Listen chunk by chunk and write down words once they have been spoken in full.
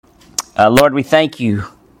Lord, we thank you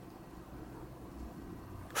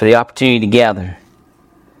for the opportunity to gather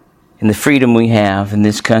and the freedom we have in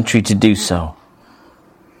this country to do so.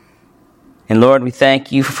 And Lord, we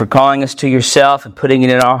thank you for calling us to yourself and putting it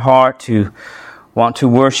in our heart to want to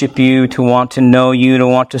worship you, to want to know you, to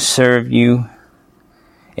want to serve you.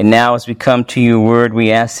 And now as we come to your word,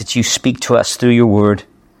 we ask that you speak to us through your word.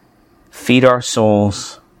 Feed our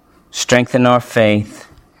souls, strengthen our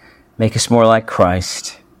faith, make us more like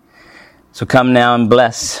Christ. So come now and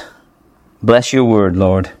bless your word,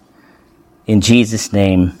 Lord. In Jesus'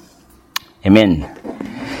 name, amen.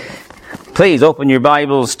 Please open your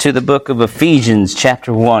Bibles to the book of Ephesians,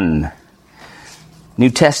 chapter 1. New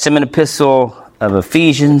Testament epistle of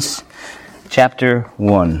Ephesians, chapter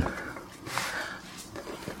 1.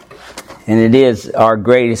 And it is our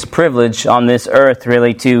greatest privilege on this earth,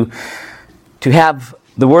 really, to have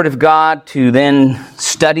the Word of God, to then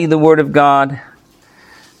study the Word of God,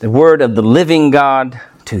 the Word of the living God,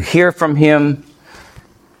 to hear from Him.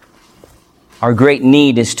 Our great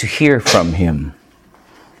need is to hear from Him.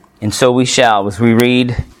 And so we shall, as we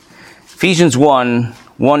read Ephesians 1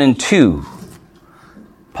 and 2.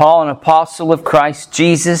 Paul, an apostle of Christ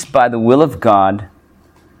Jesus, by the will of God,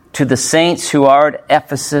 to the saints who are at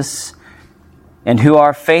Ephesus and who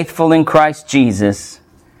are faithful in Christ Jesus,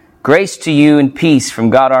 grace to you and peace from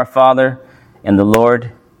God our Father and the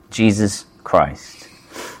Lord Jesus Christ.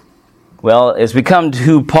 Well, as we come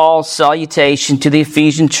to Paul's salutation to the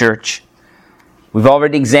Ephesian church, we've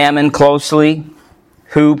already examined closely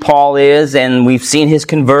who Paul is, and we've seen his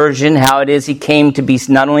conversion, how it is he came to be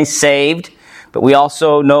not only saved, but we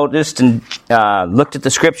also noticed and looked at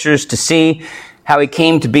the scriptures to see how he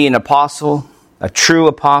came to be an apostle, a true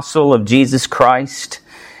apostle of Jesus Christ.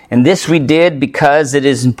 And this we did because it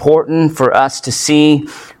is important for us to see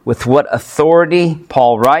with what authority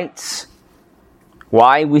Paul writes,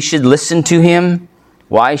 why we should listen to him,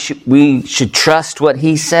 why we should trust what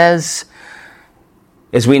he says.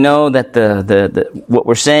 As we know that what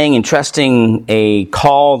we're saying in trusting a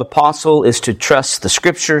called apostle is to trust the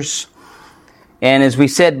scriptures. And as we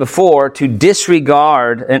said before, to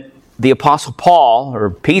disregard the apostle Paul, or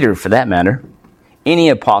Peter for that matter, any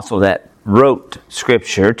apostle that wrote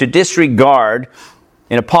scripture, to disregard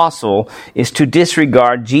an apostle is to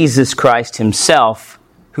disregard Jesus Christ himself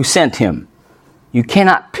who sent him. You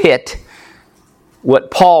cannot pit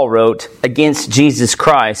what Paul wrote against Jesus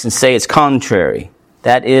Christ and say it's contrary.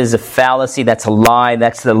 That is a fallacy, that's a lie,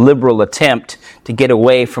 that's the liberal attempt to get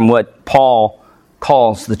away from what Paul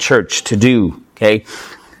calls the church to do. Okay?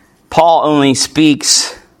 Paul only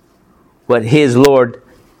speaks what his Lord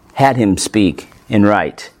had him speak and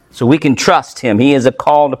write. So we can trust him. He is a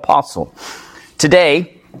called apostle.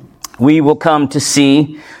 Today, we will come to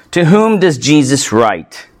see to whom does Jesus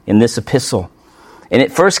write in this epistle. And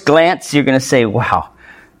at first glance, you're going to say, wow,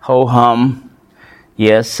 ho-hum.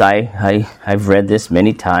 Yes, I've read this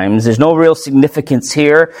many times. There's no real significance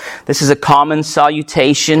here. This is a common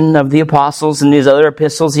salutation of the apostles. In these other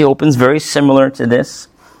epistles, he opens very similar to this.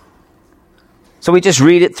 So we just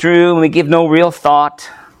read it through and we give no real thought.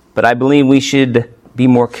 But I believe we should be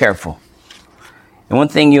more careful. And one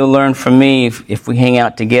thing you'll learn from me if we hang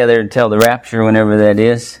out together until the rapture, whenever that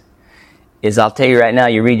is I'll tell you right now,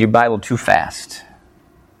 you read your Bible too fast.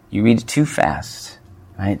 You read it too fast,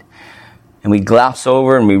 right? And we gloss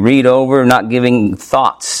over and we read over, not giving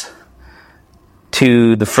thoughts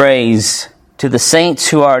to the phrase, to the saints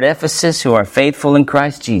who are at Ephesus, who are faithful in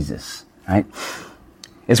Christ Jesus, right?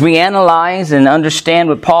 As we analyze and understand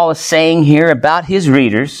what Paul is saying here about his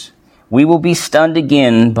readers, we will be stunned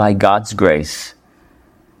again by God's grace.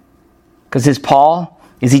 Because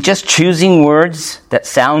is he just choosing words that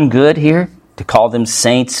sound good here to call them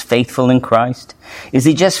saints faithful in Christ? Is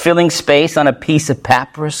he just filling space on a piece of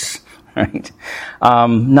papyrus? Right?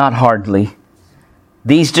 Not hardly.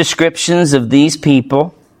 These descriptions of these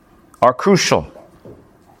people are crucial.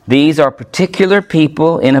 These are particular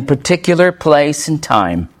people in a particular place and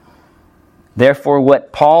time. Therefore,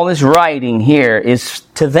 what Paul is writing here is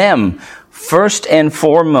to them. First and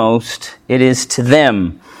foremost, it is to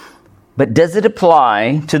them. But does it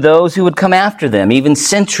apply to those who would come after them, even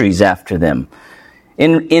centuries after them,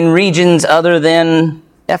 in regions other than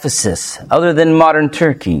Ephesus, other than modern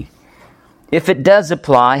Turkey? If it does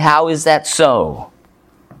apply, how is that so?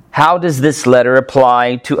 How does this letter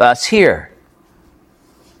apply to us here?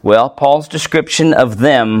 Well, Paul's description of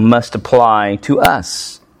them must apply to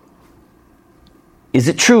us. Is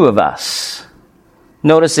it true of us?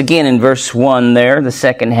 Notice again in verse 1 there, the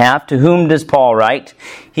second half, to whom does Paul write?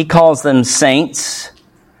 He calls them saints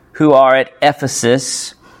who are at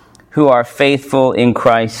Ephesus, who are faithful in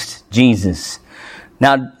Christ Jesus.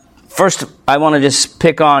 Now, First, I want to just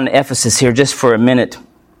pick on Ephesus here just for a minute.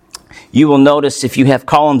 You will notice if you have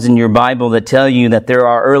columns in your Bible that tell you that there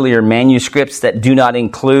are earlier manuscripts that do not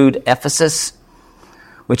include Ephesus,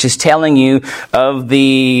 which is telling you of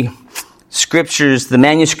the scriptures, the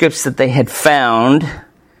manuscripts that they had found.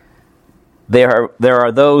 There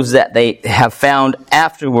are those that they have found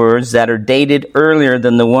afterwards that are dated earlier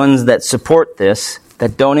than the ones that support this,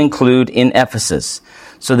 that don't include in Ephesus.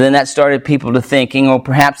 So then that started people to thinking, oh,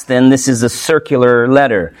 perhaps then this is a circular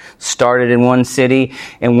letter, started in one city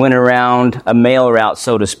and went around a mail route,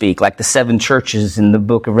 so to speak, like the 7 churches in the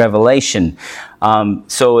book of Revelation.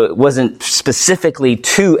 So it wasn't specifically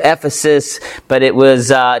to Ephesus, but it was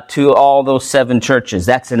to all those 7 churches.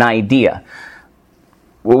 That's an idea.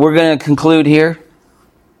 What we're going to conclude here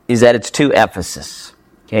is that it's to Ephesus.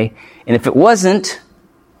 Okay? And if it wasn't,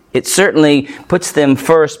 it certainly puts them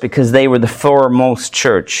first because they were the foremost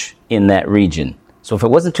church in that region. So if it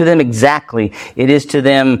wasn't to them exactly, it is to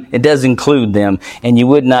them, it does include them, and you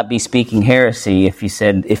would not be speaking heresy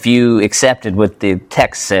if you accepted what the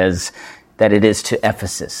text says, that it is to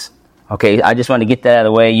Ephesus. Okay, I just want to get that out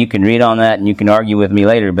of the way. You can read on that and you can argue with me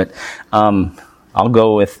later, but I'll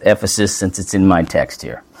go with Ephesus since it's in my text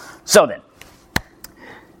here. So then,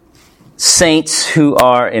 saints who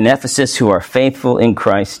are in Ephesus who are faithful in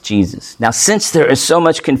Christ Jesus. Now, since there is so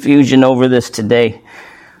much confusion over this today,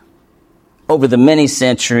 over the many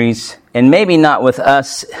centuries, and maybe not with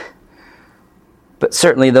us, but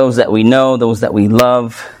certainly those that we know, those that we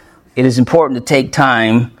love, it is important to take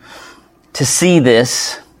time to see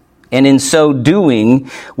this, and in so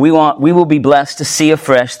doing, we will be blessed to see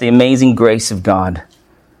afresh the amazing grace of God.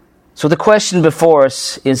 So the question before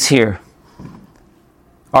us is here.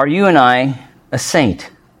 Are you and I a saint?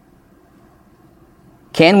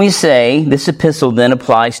 Can we say this epistle then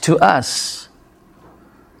applies to us?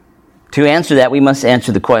 To answer that, we must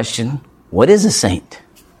answer the question, what is a saint?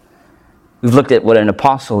 We've looked at what an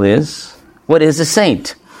apostle is. What is a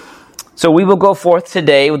saint? So we will go forth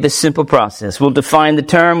today with this simple process. We'll define the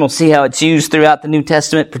term. We'll see how it's used throughout the New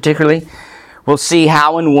Testament particularly. We'll see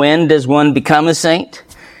how and when does one become a saint.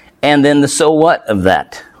 And then the so what of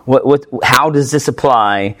that. How does this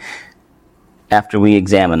apply after we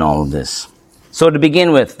examine all of this? So to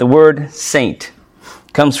begin with, the word saint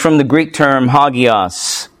comes from the Greek term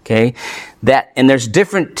hagios. Okay, and there's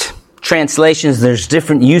different translations, there's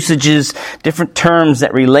different usages, different terms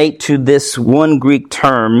that relate to this one Greek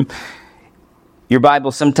term. Your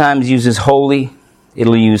Bible sometimes uses holy.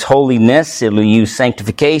 It'll use holiness. It'll use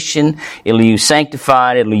sanctification. It'll use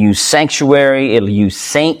sanctified. It'll use sanctuary. It'll use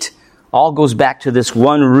saint. All goes back to this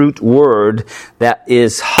one root word that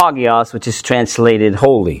is hagios, which is translated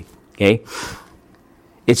holy. Okay?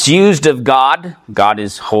 It's used of God. God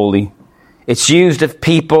is holy. It's used of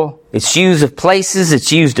people. It's used of places.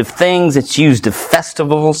 It's used of things. It's used of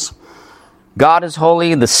festivals. God is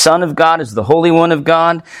holy. The Son of God is the Holy One of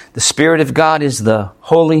God. The Spirit of God is the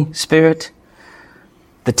Holy Spirit.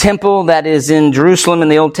 The temple that is in Jerusalem in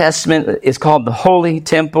the Old Testament is called the Holy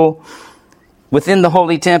Temple. Within the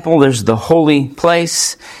Holy Temple, there's the holy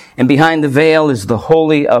place. And behind the veil is the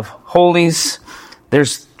Holy of Holies.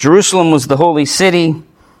 Jerusalem was the holy city.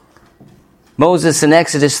 Moses in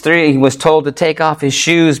Exodus 3 was told to take off his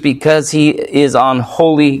shoes because he is on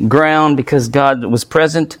holy ground, because God was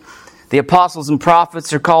present. The apostles and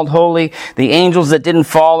prophets are called holy. The angels that didn't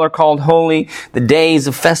fall are called holy. The days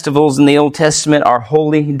of festivals in the Old Testament are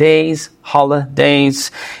holy days,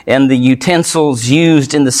 holidays. And the utensils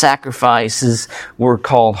used in the sacrifices were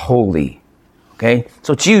called holy. Okay?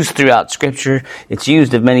 So it's used throughout Scripture. It's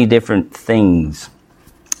used of many different things.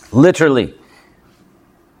 Literally,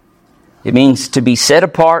 it means to be set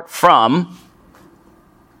apart from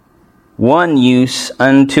one use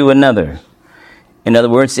unto another. In other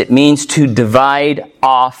words, it means to divide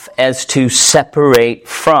off as to separate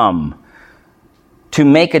from, to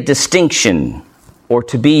make a distinction, or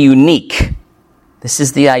to be unique. This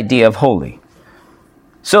is the idea of holy.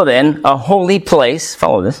 So then, a holy place,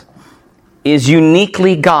 follow this, is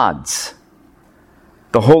uniquely God's.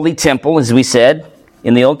 The holy temple, as we said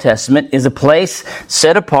in the Old Testament, is a place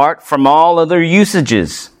set apart from all other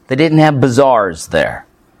usages. They didn't have bazaars there.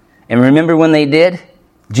 And remember when they did?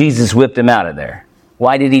 Jesus whipped them out of there.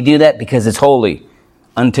 Why did he do that? Because it's holy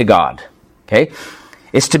unto God. Okay?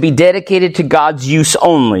 It's to be dedicated to God's use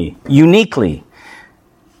only, uniquely.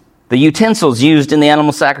 The utensils used in the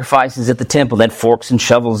animal sacrifices at the temple, that forks and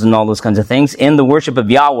shovels and all those kinds of things, in the worship of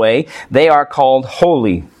Yahweh, they are called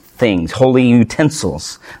holy things, holy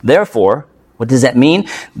utensils. Therefore, what does that mean?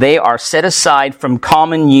 They are set aside from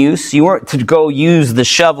common use. You weren't to go use the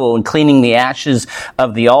shovel and cleaning the ashes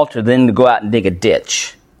of the altar, then to go out and dig a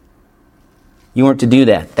ditch. You weren't to do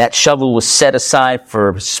that. That shovel was set aside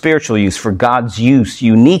for spiritual use, for God's use,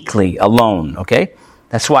 uniquely alone, okay?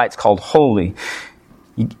 That's why it's called holy.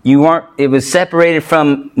 It was separated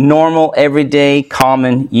from normal, everyday,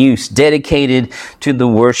 common use, dedicated to the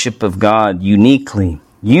worship of God uniquely.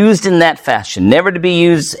 Used in that fashion, never to be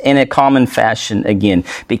used in a common fashion again,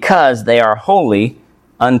 because they are holy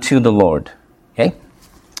unto the Lord. Okay?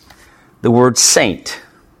 The word saint.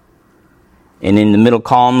 And in the middle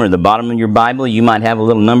column or the bottom of your Bible, you might have a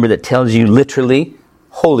little number that tells you literally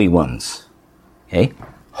holy ones. Okay?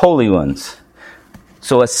 Holy ones.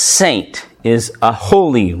 So a saint is a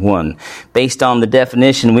holy one. Based on the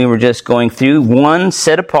definition we were just going through, one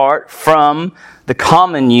set apart from the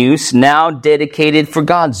common use, now dedicated for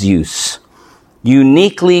God's use.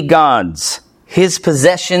 Uniquely God's. His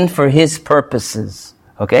possession for His purposes.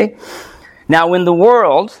 Okay? Now when the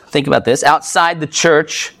world, think about this, outside the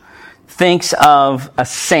church thinks of a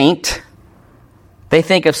saint, they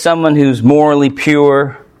think of someone who's morally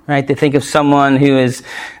pure, right? They think of someone who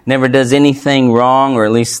never does anything wrong, or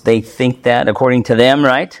at least they think that according to them,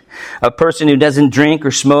 right? A person who doesn't drink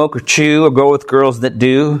or smoke or chew or go with girls that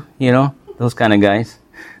do, those kind of guys.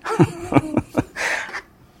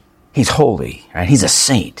 He's holy, right? He's a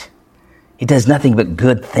saint. He does nothing but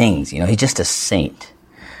good things, he's just a saint.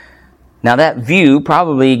 Now that view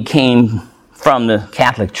probably came from the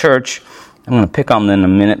Catholic Church. I'm going to pick on them in a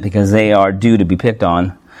minute because they are due to be picked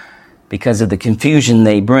on because of the confusion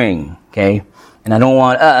they bring, okay? And I don't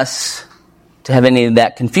want us to have any of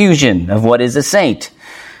that confusion of what is a saint.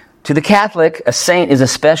 To the Catholic, a saint is a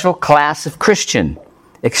special class of Christian,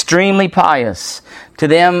 extremely pious. To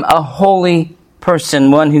them, a holy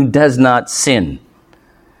person, one who does not sin.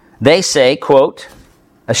 They say, quote,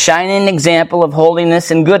 a shining example of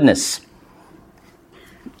holiness and goodness.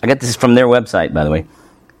 I got this from their website, by the way.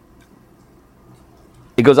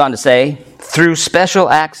 It goes on to say, through special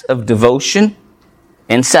acts of devotion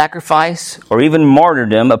and sacrifice, or even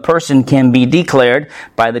martyrdom, a person can be declared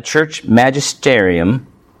by the church magisterium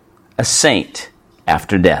a saint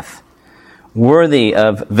after death, worthy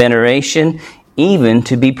of veneration, even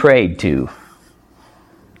to be prayed to.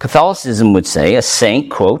 Catholicism would say a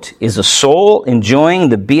saint, quote, is a soul enjoying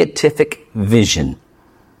the beatific vision.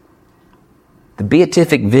 The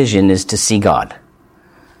beatific vision is to see God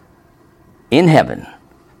in heaven,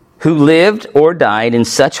 who lived or died in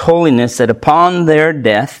such holiness that upon their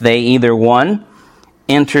death they either, one,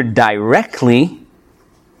 entered directly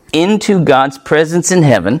into God's presence in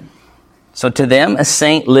heaven. So to them, a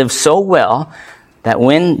saint lived so well that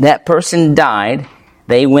when that person died,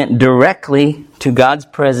 they went directly to God's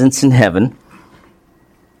presence in heaven.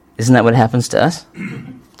 Isn't that what happens to us?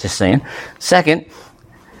 Just saying. Second,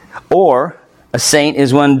 or a saint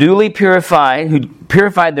is one duly purified, who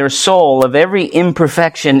purified their soul of every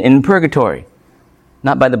imperfection in purgatory,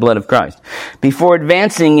 not by the blood of Christ, before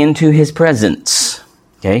advancing into His presence.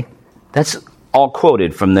 Okay? That's all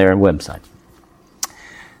quoted from their website.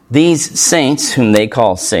 These saints, whom they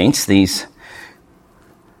call saints, these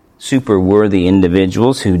super worthy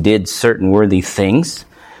individuals who did certain worthy things,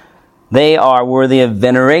 they are worthy of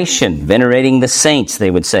veneration, venerating the saints,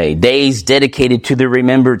 they would say. Days dedicated to their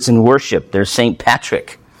remembrance and worship. There's St.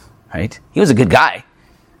 Patrick, right? He was a good guy,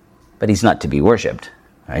 but he's not to be worshipped,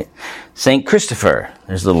 right? St. Christopher,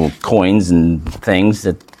 there's little coins and things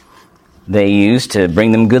that they use to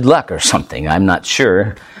bring them good luck or something. I'm not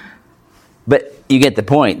sure. But you get the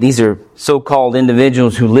point. These are so-called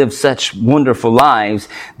individuals who lived such wonderful lives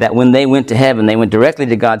that when they went to heaven, they went directly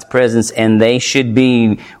to God's presence, and they should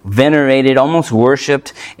be venerated, almost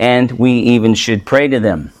worshipped, and we even should pray to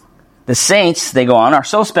them. The saints, they go on, are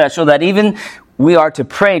so special that even we are to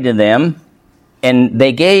pray to them, and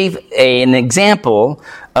they gave an example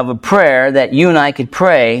of a prayer that you and I could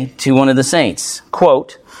pray to one of the saints.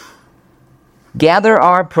 Quote, gather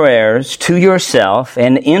our prayers to yourself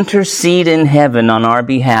and intercede in heaven on our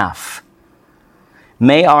behalf.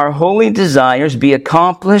 May our holy desires be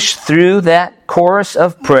accomplished through that chorus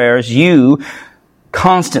of prayers you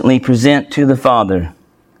constantly present to the Father,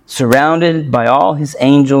 surrounded by all His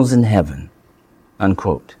angels in heaven.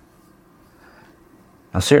 Unquote.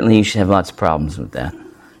 Now certainly you should have lots of problems with that.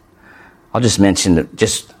 I'll just mention that,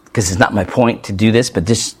 just because it's not my point to do this, but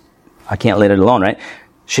just I can't let it alone, right?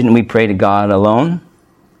 Shouldn't we pray to God alone?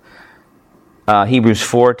 Hebrews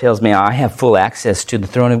 4 tells me I have full access to the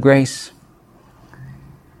throne of grace.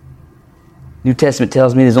 New Testament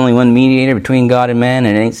tells me there's only one mediator between God and man,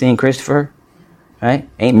 and it ain't St. Christopher. Right?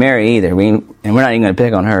 Ain't Mary either. And we're not even going to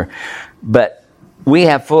pick on her. But we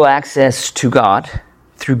have full access to God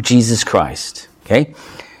through Jesus Christ. Okay?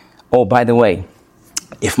 Oh, by the way,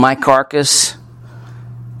 if my carcass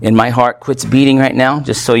and my heart quits beating right now,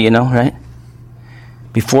 just so you know, right?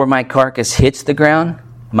 Before my carcass hits the ground,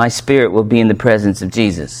 my spirit will be in the presence of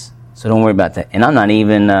Jesus. So don't worry about that. And I'm not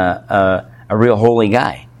even a real holy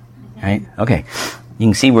guy, right? Okay, you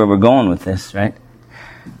can see where we're going with this, right?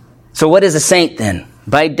 So what is a saint then?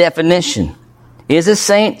 By definition, is a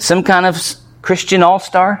saint some kind of Christian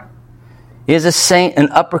all-star? Is a saint an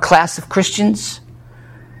upper class of Christians?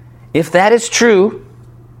 If that is true,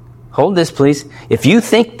 hold this please. If you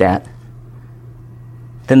think that,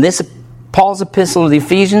 then this Paul's epistle to the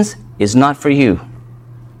Ephesians is not for you.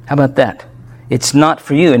 How about that? It's not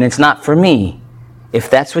for you and it's not for me. If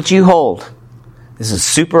that's what you hold, this is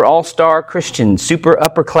super all-star Christians, super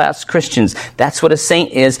upper class Christians. That's what a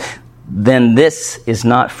saint is. Then this is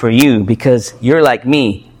not for you because you're like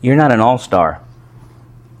me. You're not an all-star,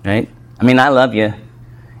 right? I mean, I love you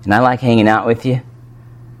and I like hanging out with you,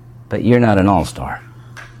 but you're not an all-star.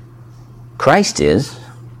 Christ is,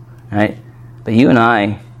 right? But you and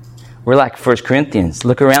I, we're like 1 Corinthians.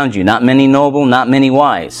 Look around you. Not many noble, not many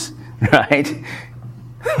wise, right?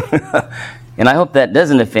 And I hope that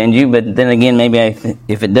doesn't offend you, but then again, maybe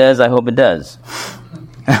if it does, I hope it does.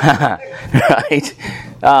 Right?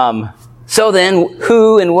 So then,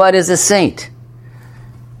 who and what is a saint?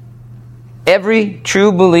 Every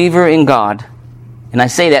true believer in God, and I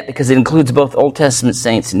say that because it includes both Old Testament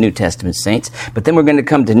saints and New Testament saints, but then we're going to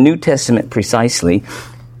come to New Testament precisely.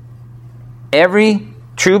 Every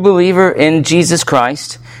true believer in Jesus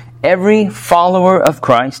Christ, every follower of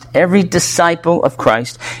Christ, every disciple of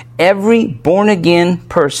Christ, every born-again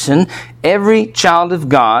person, every child of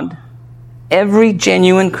God, every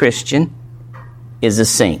genuine Christian is a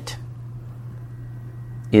saint.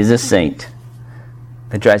 Is a saint.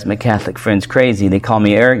 That drives my Catholic friends crazy. They call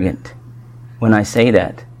me arrogant when I say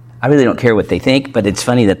that. I really don't care what they think, but it's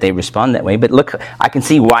funny that they respond that way. But look, I can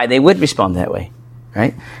see why they would respond that way,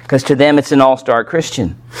 right? Because to them it's an all-star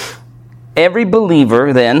Christian. Every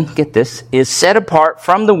believer, then, get this, is set apart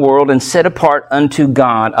from the world and set apart unto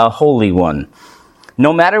God, a holy one.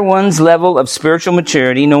 No matter one's level of spiritual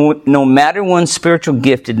maturity, no matter one's spiritual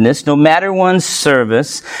giftedness, no matter one's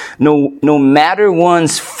service, no matter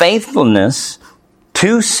one's faithfulness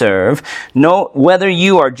to serve, whether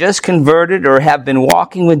you are just converted or have been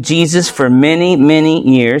walking with Jesus for many, many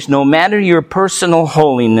years, no matter your personal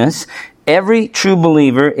holiness, every true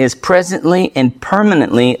believer is presently and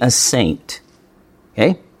permanently a saint.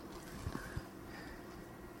 Okay?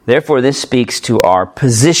 Therefore, this speaks to our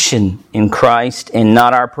position in Christ and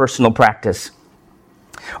not our personal practice.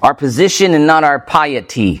 Our position and not our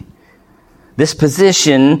piety. This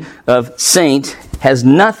position of saint has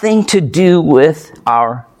nothing to do with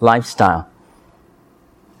our lifestyle,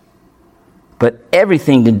 but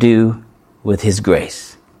everything to do with His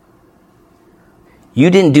grace. You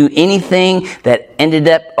didn't do anything that ended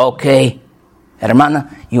up, okay,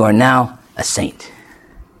 hermana, you are now a saint.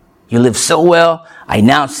 You live so well, I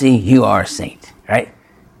now see you are a saint, right?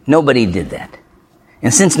 Nobody did that.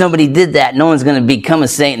 And since nobody did that, no one's going to become a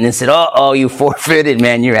saint and then said, oh, you forfeited,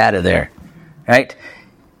 man, you're out of there, right?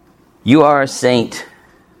 You are a saint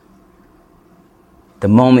the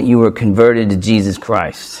moment you were converted to Jesus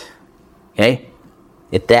Christ, okay?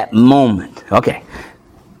 At that moment, okay.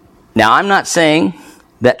 Now, I'm not saying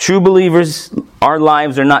that true believers, our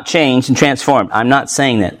lives are not changed and transformed. I'm not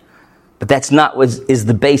saying that. But that's not what is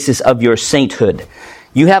the basis of your sainthood.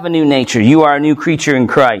 You have a new nature. You are a new creature in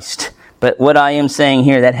Christ. But what I am saying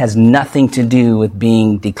here, that has nothing to do with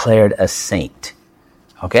being declared a saint.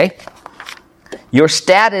 Okay? Your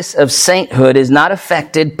status of sainthood is not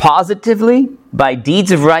affected positively by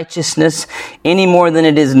deeds of righteousness any more than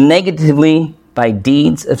it is negatively by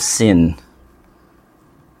deeds of sin.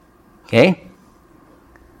 Okay?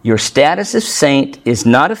 Your status of saint is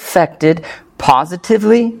not affected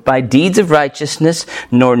positively by deeds of righteousness,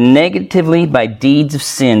 nor negatively by deeds of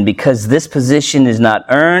sin, because this position is not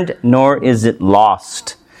earned, nor is it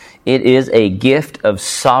lost. It is a gift of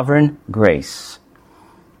sovereign grace.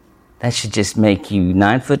 That should just make you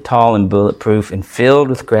 9 foot tall and bulletproof and filled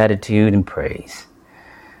with gratitude and praise.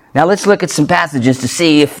 Now let's look at some passages to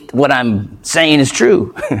see if what I'm saying is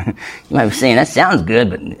true. You might be saying, that sounds good,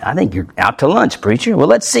 but I think you're out to lunch, preacher. Well,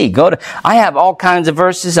 let's see. I have all kinds of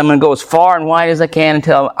verses. I'm going to go as far and wide as I can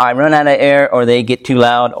until I run out of air or they get too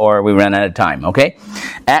loud or we run out of time, okay?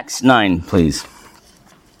 Acts 9, please.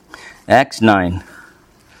 Acts 9.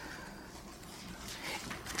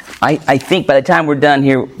 I think by the time we're done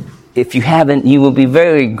here, if you haven't, you will be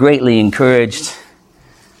very greatly encouraged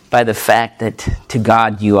by the fact that to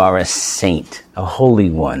God you are a saint, a holy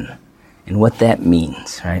one, and what that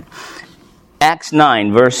means, right? Acts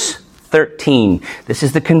 9, verse 13. This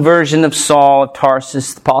is the conversion of Saul of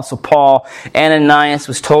Tarsus, the Apostle Paul. Ananias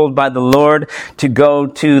was told by the Lord to go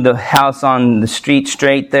to the house on the street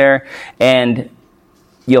straight there, and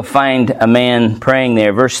you'll find a man praying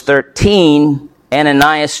there. Verse 13,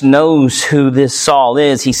 Ananias knows who this Saul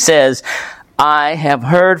is. He says, I have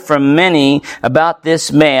heard from many about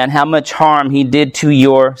this man, how much harm he did to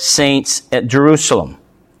your saints at Jerusalem.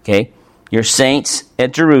 Okay, your saints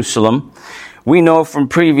at Jerusalem. We know from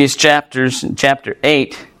previous chapters, in chapter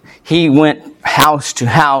 8, he went house to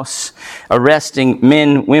house, arresting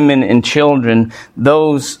men, women, and children.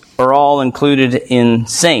 Those are all included in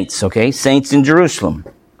saints, okay? Saints in Jerusalem.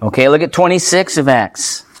 Okay, look at 26 of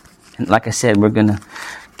Acts. And like I said, we're going to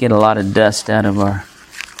get a lot of dust out of our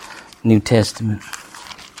New Testament.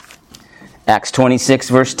 Acts 26,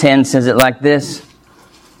 verse 10 says it like this.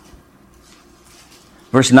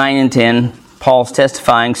 Verse 9 and 10, Paul's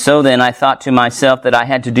testifying, so then I thought to myself that I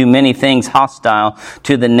had to do many things hostile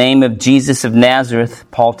to the name of Jesus of Nazareth.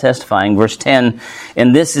 Paul testifying, verse 10,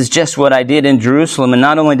 and this is just what I did in Jerusalem. And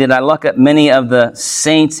not only did I lock up many of the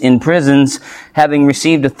saints in prisons, having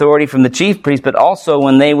received authority from the chief priests, but also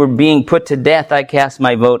when they were being put to death, I cast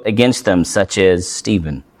my vote against them, such as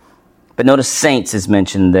Stephen. But notice saints is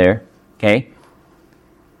mentioned there, okay?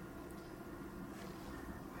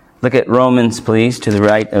 Look at Romans, please, to the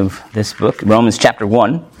right of this book. Romans chapter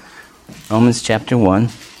 1. Romans chapter 1.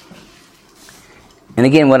 And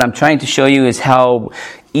again, what I'm trying to show you is how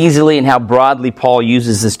easily and how broadly Paul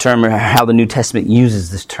uses this term, or how the New Testament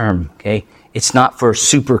uses this term. Okay, it's not for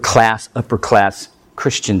super class, upper class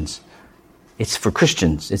Christians. It's for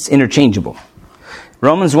Christians. It's interchangeable.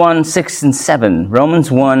 Romans 1, 6 and 7.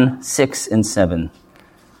 Romans 1, 6 and 7.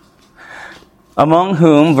 Among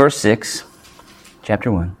whom, verse 6,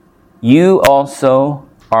 chapter 1, you also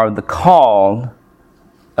are the called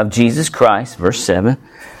of Jesus Christ, verse 7,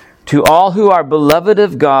 to all who are beloved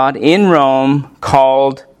of God in Rome,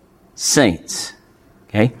 called saints.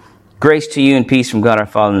 Okay? Grace to you and peace from God our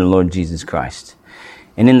Father and the Lord Jesus Christ.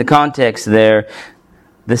 And in the context there,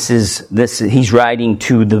 he's writing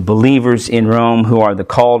to the believers in Rome who are the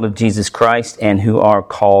called of Jesus Christ and who are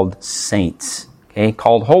called saints. Okay?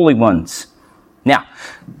 Called holy ones. Now,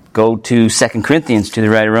 go to 2 Corinthians, to the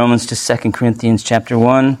right of Romans, to 2 Corinthians chapter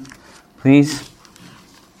 1, please.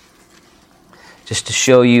 Just to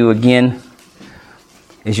show you again,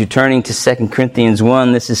 as you're turning to 2 Corinthians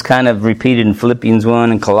 1, this is kind of repeated in Philippians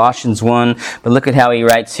 1 and Colossians 1. But look at how he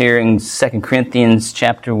writes here in 2 Corinthians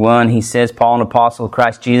chapter 1. He says, Paul, an apostle of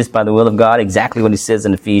Christ Jesus by the will of God, exactly what he says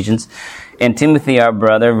in Ephesians. And Timothy, our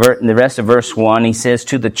brother, in the rest of verse 1, he says,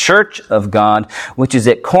 to the church of God, which is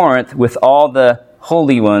at Corinth, with all the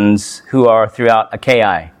holy ones who are throughout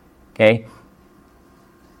Achaia. Okay?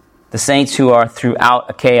 The saints who are throughout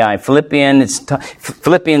Achaia. Philippians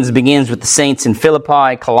begins with the saints in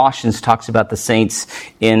Philippi. Colossians talks about the saints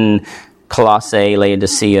in Colossae,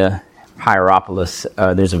 Laodicea, Hierapolis.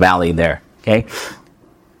 There's a valley there. Okay?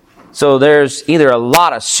 So there's either a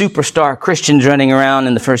lot of superstar Christians running around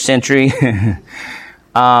in the first century,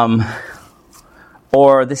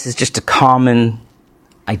 or this is just a common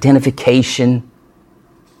identification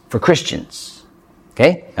for Christians.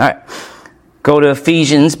 Okay? All right. Go to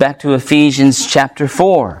Ephesians, back to Ephesians chapter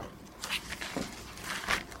 4.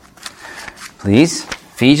 Please.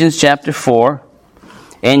 Ephesians chapter 4.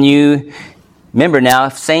 And you, remember now,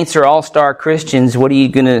 if saints are all-star Christians, what are you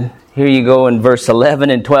going to, here you go in verse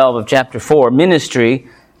 11 and 12 of chapter 4. Ministry.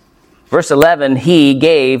 Verse 11, he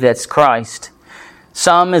gave, that's Christ,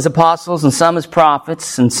 some as apostles and some as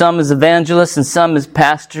prophets and some as evangelists and some as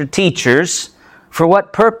pastor teachers. For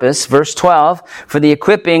what purpose? Verse 12, for the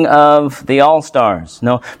equipping of the all-stars.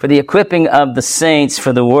 No, for the equipping of the saints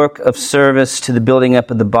for the work of service to the building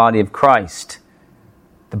up of the body of Christ.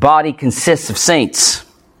 The body consists of saints,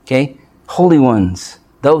 okay? Holy ones.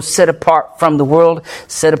 Those set apart from the world,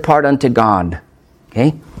 set apart unto God,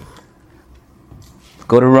 okay?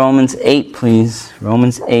 Go to Romans 8, please.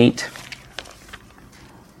 Romans 8.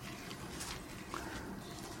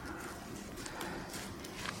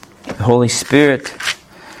 The Holy Spirit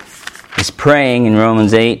is praying in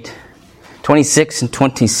Romans 8, 26 and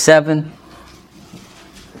 27.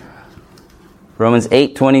 Romans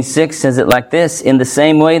 8:26 says it like this, in the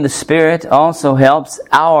same way the Spirit also helps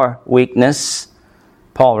our weakness.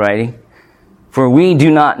 Paul writing, for we do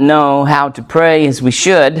not know how to pray as we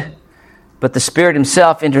should, but the Spirit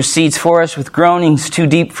himself intercedes for us with groanings too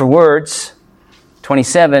deep for words.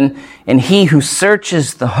 27, and he who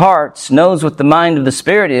searches the hearts knows what the mind of the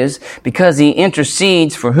Spirit is, because he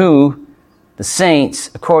intercedes for who? The saints,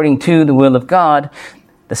 according to the will of God.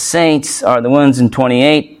 The saints are the ones in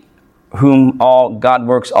 28 whom God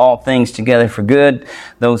works all things together for good,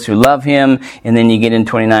 those who love him. And then you get in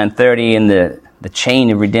 29:30 and the chain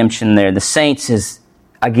of redemption there. The saints is,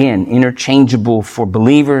 again, interchangeable for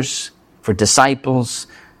believers, for disciples,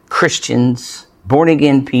 Christians,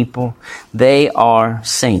 born-again people. They are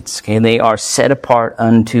saints. Okay, they are set apart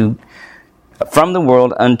from the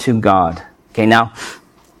world unto God. Okay, now,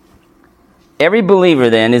 every believer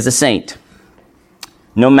then is a saint.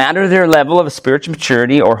 No matter their level of spiritual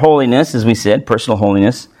maturity or holiness, as we said, personal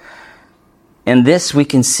holiness. And this we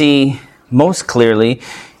can see most clearly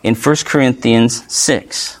in 1 Corinthians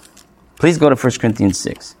 6. Please go to 1 Corinthians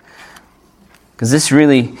 6. Because this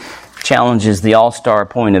really challenges the all-star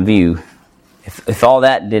point of view. If all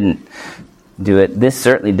that didn't do it, this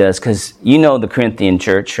certainly does. Because you know the Corinthian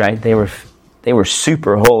church, right? They were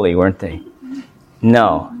super holy, weren't they?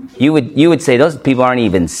 No. You would say those people aren't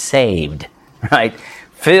even saved, right?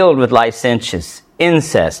 Filled with licentious,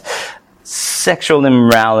 incest, sexual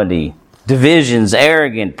immorality, divisions,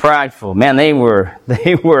 arrogant, prideful. Man, they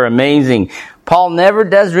were amazing. Paul never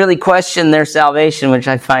does really question their salvation, which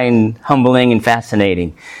I find humbling and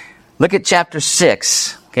fascinating. Look at chapter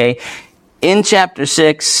 6, okay? In chapter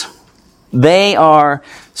 6, they are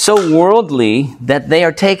so worldly that they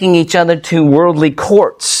are taking each other to worldly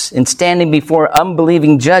courts and standing before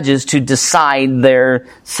unbelieving judges to decide their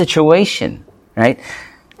situation, right?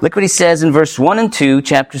 Look what he says in verse 1 and 2,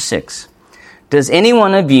 chapter 6. Does any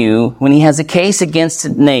one of you, when he has a case against a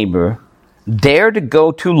neighbor, dare to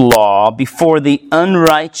go to law before the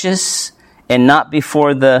unrighteous and not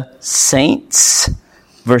before the saints?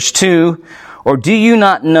 Verse 2, or do you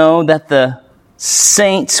not know that the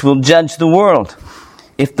saints will judge the world?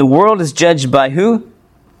 If the world is judged by who?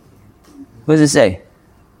 What does it say?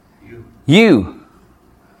 You.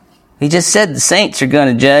 He just said the saints are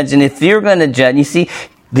going to judge, and if you're going to judge, you see,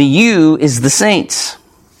 the you is the saints.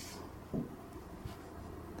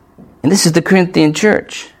 And this is the Corinthian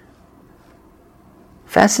church.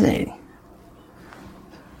 Fascinating.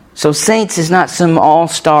 So saints is not some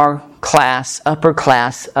all-star class, upper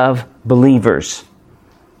class of believers.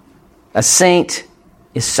 A saint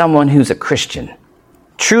is someone who's a Christian.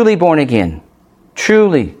 Truly born again.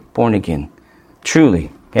 Truly born again.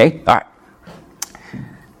 Truly. Okay? All right.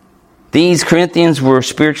 These Corinthians were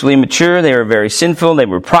spiritually immature. They were very sinful. They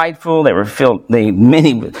were prideful.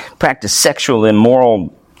 Many practiced sexual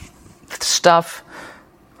immoral stuff.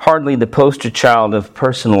 Hardly the poster child of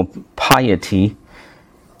personal piety.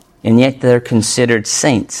 And yet they're considered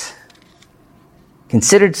saints.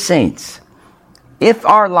 Considered saints. If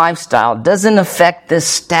our lifestyle doesn't affect this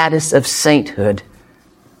status of sainthood,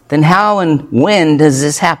 then how and when does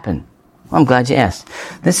this happen? Well, I'm glad you asked.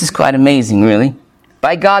 This is quite amazing, really.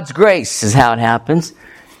 By God's grace is how it happens.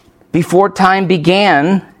 Before time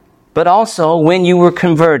began, but also when you were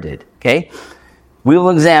converted. Okay? We will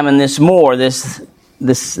examine this more,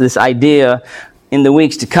 this idea in the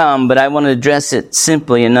weeks to come, but I want to address it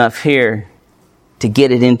simply enough here to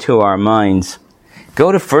get it into our minds.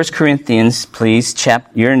 Go to 1 Corinthians, please.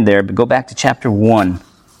 You're in there, but go back to chapter 1.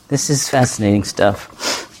 This is fascinating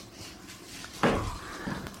stuff.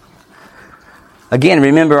 Again,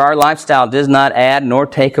 remember, our lifestyle does not add nor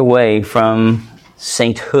take away from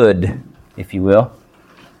sainthood, if you will.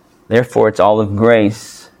 Therefore, it's all of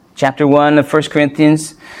grace. Chapter 1 of 1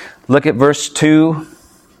 Corinthians, look at verse 2.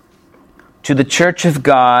 To the church of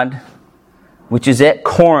God, which is at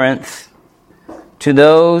Corinth, to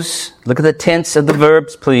those, look at the tense of the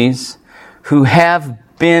verbs, please, who have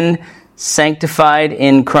been sanctified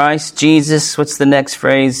in Christ Jesus. What's the next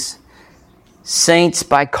phrase? Saints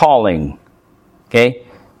by calling. Okay?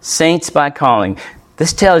 Saints by calling.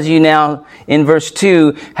 This tells you now in verse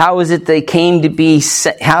 2, how is it they came to be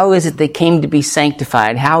sanctified?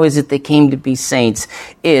 How is it they came to be saints?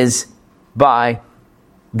 Is by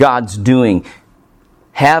God's doing.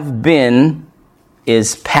 Have been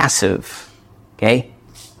is passive. Okay?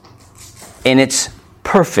 And it's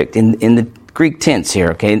perfect in the Greek tense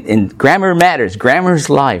here. Okay? And grammar matters. Grammar is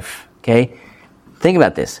life. Okay? Think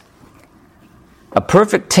about this. A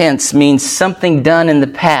perfect tense means something done in the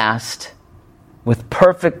past with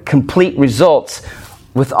perfect, complete results,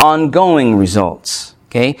 with ongoing results.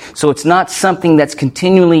 Okay? So it's not something that's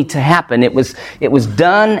continually to happen. It was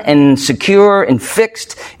done and secure and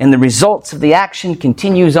fixed, and the results of the action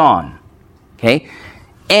continues on. Okay?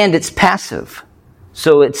 And it's passive.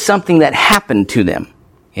 So it's something that happened to them.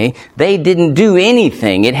 Okay? They didn't do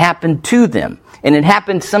anything. It happened to them. And it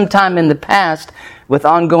happened sometime in the past with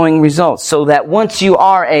ongoing results. So that once you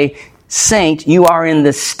are a saint, you are in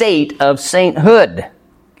the state of sainthood.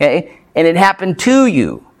 Okay? And it happened to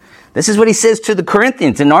you. This is what he says to the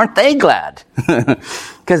Corinthians, and aren't they glad?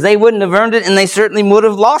 Because because they wouldn't have earned it, and they certainly would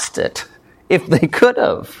have lost it if they could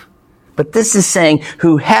have. But this is saying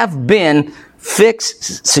who have been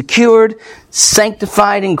fixed, secured,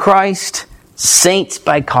 sanctified in Christ, saints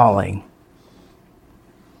by calling.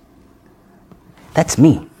 That's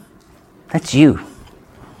me. That's you.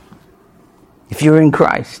 If you're in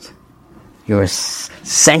Christ, you're a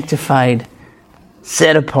sanctified,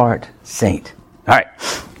 set apart saint. All right.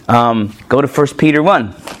 Go to 1 Peter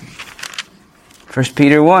 1. 1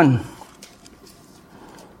 Peter 1.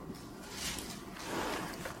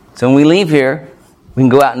 So when we leave here, we can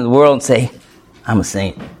go out into the world and say, I'm a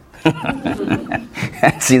saint.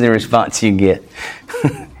 See the response you get.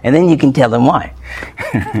 And then you can tell them why.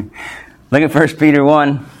 Look at 1 Peter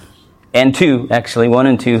 1 and 2, actually, 1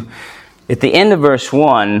 and 2. At the end of verse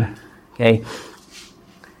 1, okay,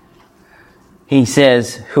 he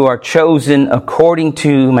says, who are chosen according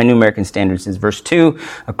to, my New American Standard says, verse 2,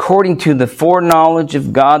 according to the foreknowledge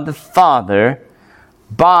of God the Father,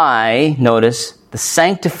 by, notice, the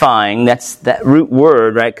sanctifying, that's that root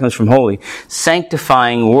word, right, comes from holy,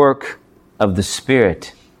 sanctifying work of the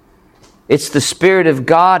Spirit. It's the Spirit of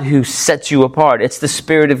God who sets you apart. It's the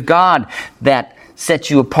Spirit of God that sets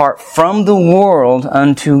you apart from the world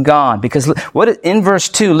unto God. Because in verse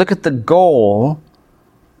 2, look at the goal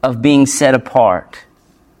of being set apart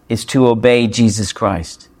is to obey Jesus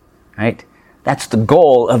Christ. Right? That's the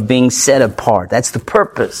goal of being set apart. That's the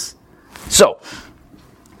purpose. So,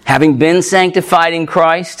 having been sanctified in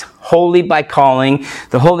Christ, holy by calling,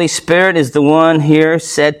 the Holy Spirit is the one here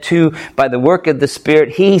said to, by the work of the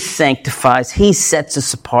Spirit, He sanctifies, He sets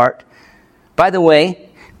us apart. By the way,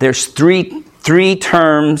 there's three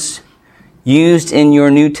terms used in your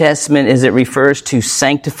New Testament as it refers to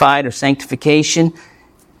sanctified or sanctification.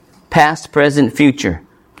 Past, present, future.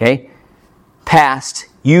 Okay? Past,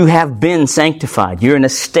 you have been sanctified. You're in a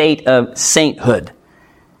state of sainthood,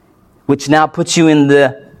 which now puts you in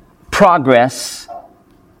the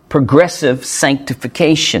progressive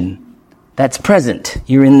sanctification. That's present.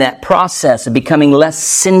 You're in that process of becoming less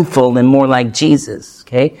sinful and more like Jesus.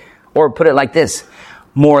 Okay? Or put it like this,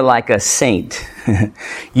 more like a saint.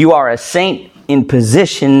 You are a saint in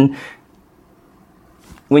position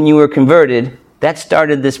when you were converted. That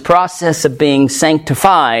started this process of being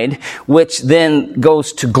sanctified, which then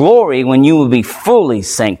goes to glory when you will be fully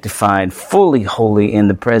sanctified, fully holy in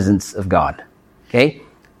the presence of God. Okay?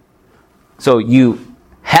 So you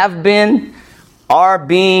have been, are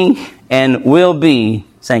being, and will be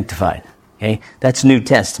sanctified. Okay? That's New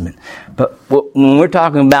Testament. But when we're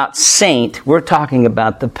talking about saint, we're talking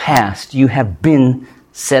about the past. You have been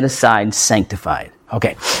set aside, sanctified.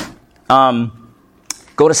 Okay.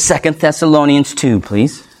 Go to 2 Thessalonians 2,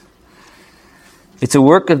 please. It's a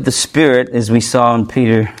work of the Spirit, as we saw in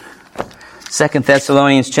Peter. 2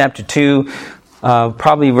 Thessalonians chapter 2,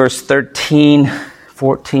 probably verse 13,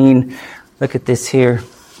 14. Look at this here.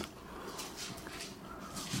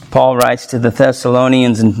 Paul writes to the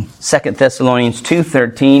Thessalonians in 2 Thessalonians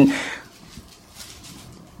 2:13.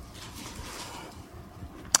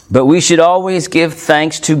 But we should always give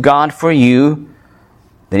thanks to God for you.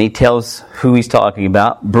 Then he tells who he's talking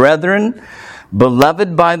about. Brethren,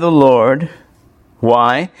 beloved by the Lord.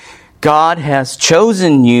 Why? God has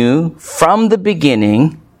chosen you from the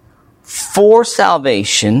beginning for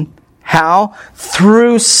salvation. How?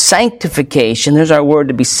 Through sanctification. There's our word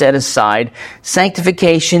to be set aside.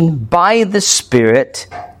 Sanctification by the Spirit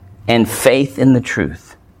and faith in the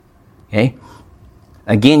truth. Okay?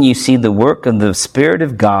 Again, you see the work of the Spirit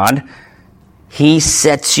of God. He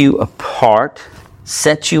sets you apart,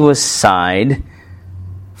 sets you aside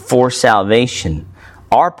for salvation.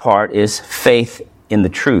 Our part is faith in the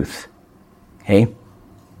truth. Okay?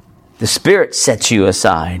 The Spirit sets you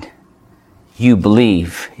aside. You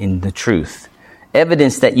believe in the truth.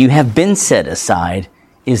 Evidence that you have been set aside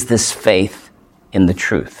is this faith in the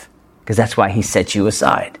truth. Because that's why He set you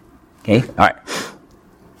aside. Okay? All right.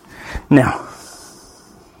 Now,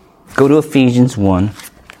 go to Ephesians 1,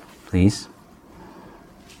 please.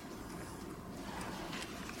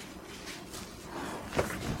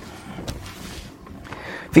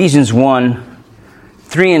 Ephesians 1,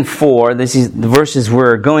 3 and 4. This is the verses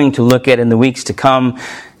we're going to look at in the weeks to come.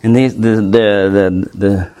 And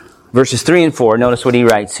the verses 3 and 4, notice what he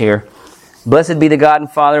writes here. Blessed be the God and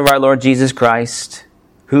Father of our Lord Jesus Christ,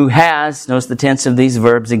 who has, notice the tense of these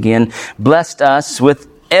verbs again, blessed us with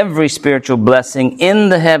every spiritual blessing in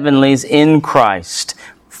the heavenlies in Christ.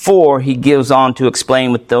 For he goes on to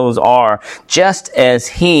explain what those are, just as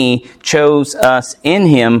He chose us in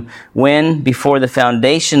Him when, before the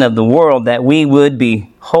foundation of the world, that we would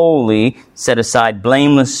be holy, set aside,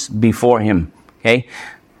 blameless before Him. Okay?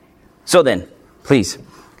 So then, please,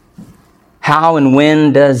 How and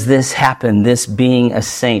when does this happen, this being a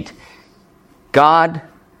saint? God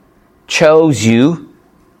chose you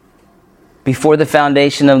before the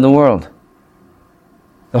foundation of the world.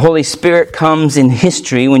 The Holy Spirit comes in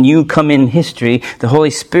history. When you come in history, the Holy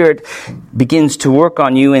Spirit begins to work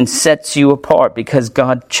on you and sets you apart because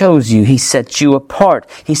God chose you. He set you apart.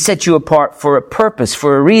 He set you apart for a purpose,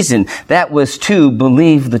 for a reason. That was to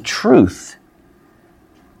believe the truth.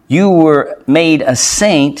 You were made a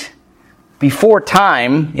saint before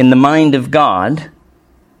time in the mind of God,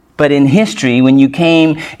 but in history, when you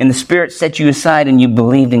came and the Spirit set you aside and you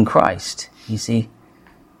believed in Christ. You see,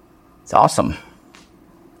 it's awesome.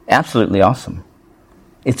 Absolutely awesome.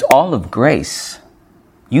 It's all of grace.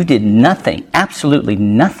 You did nothing, absolutely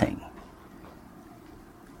nothing.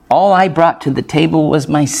 All I brought to the table was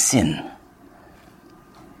my sin.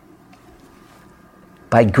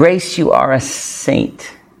 By grace you are a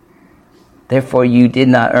saint. Therefore you did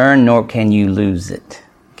not earn, nor can you lose it.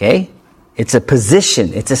 Okay? It's a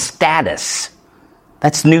position. It's a status.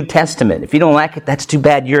 That's New Testament. If you don't like it, that's too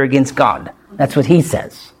bad. You're against God. That's what He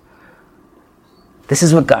says. This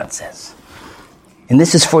is what God says. And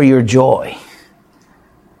this is for your joy.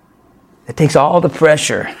 It takes all the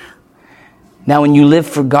pressure. Now, when you live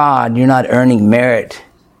for God, you're not earning merit.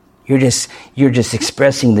 You're just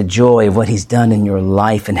expressing the joy of what He's done in your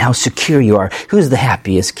life and how secure you are. Who's the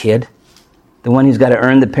happiest kid? The one who's got to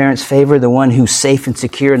earn the parents' favor, the one who's safe and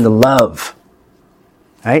secure in the love.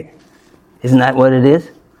 Right? Isn't that what it is?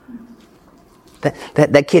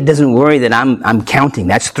 That kid doesn't worry that I'm counting.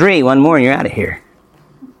 That's 3, one more and you're out of here.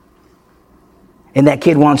 And that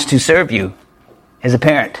kid wants to serve you as a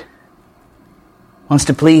parent. Wants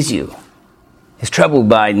to please you. Is troubled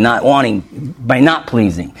by not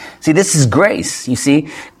pleasing. See, this is grace, you see.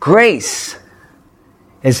 Grace.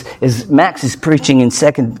 As Max is preaching in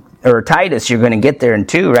Titus, you're going to get there in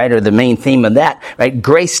 2, right? Or the main theme of that, right?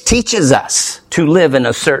 Grace teaches us to live in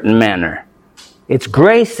a certain manner. It's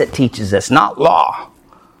grace that teaches us, not law.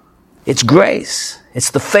 It's grace.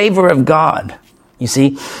 It's the favor of God. You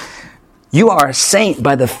see, you are a saint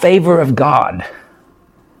by the favor of God.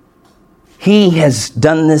 He has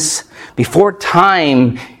done this before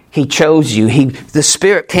time. He chose you. The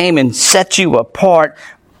Spirit came and set you apart.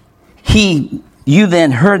 You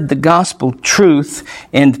then heard the gospel truth,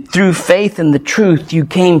 and through faith in the truth, you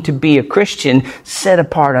came to be a Christian set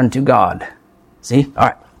apart unto God. See? All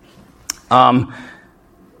right.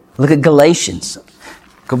 Look at Galatians.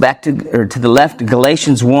 Go back to the left,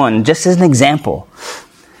 Galatians 1, just as an example.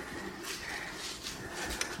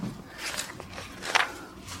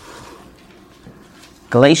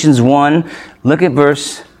 Galatians 1, look at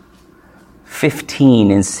verse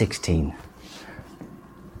 15 and 16.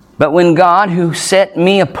 But when God, who set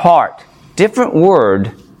me apart, different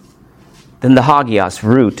word than the hagios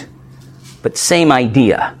root, but same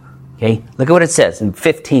idea. Okay, look at what it says in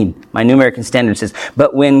 15. My New American Standard says,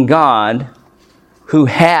 but when God, who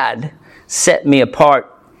had set me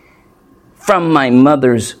apart from my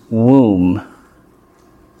mother's womb.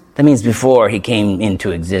 That means before He came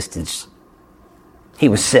into existence, He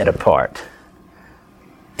was set apart.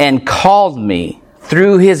 And called me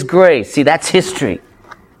through His grace. See, that's history.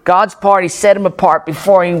 God's part, He set Him apart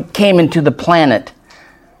before He came into the planet.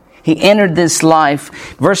 He entered this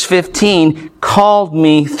life. Verse 15, called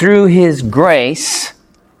me through His grace.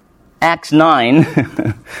 Acts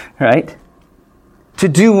 9, right? To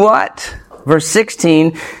do what? Verse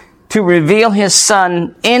 16, to reveal His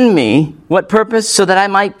Son in me. What purpose? So that I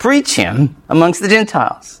might preach Him amongst the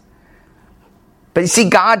Gentiles. But you see,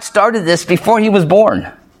 God started this before He was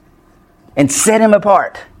born and set Him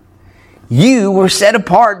apart. You were set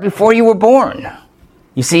apart before you were born.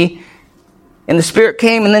 You see? And the Spirit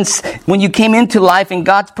came, and then when you came into life in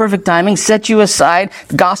God's perfect timing, set you aside.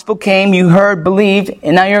 The gospel came, you heard, believed,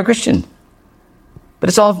 and now you're a Christian. But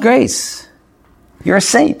it's all of grace. You're a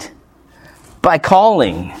saint. By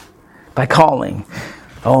calling. By calling.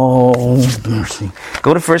 Oh, mercy.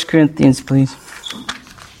 Go to 1 Corinthians, please.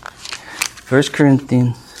 1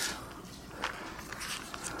 Corinthians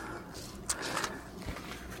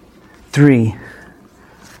 3.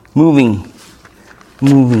 Moving.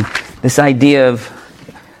 This idea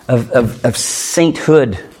of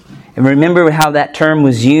sainthood. And remember how that term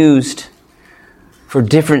was used for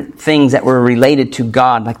different things that were related to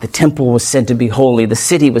God. Like the temple was said to be holy. The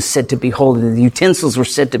city was said to be holy. The utensils were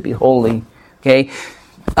said to be holy. Okay?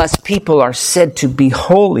 Us people are said to be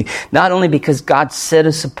holy. Not only because God set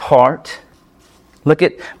us apart. Look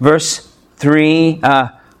at verse 3, 1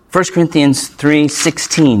 Corinthians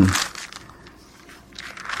 3:16.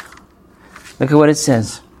 Look at what it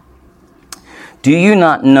says. Do you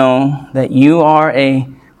not know that you are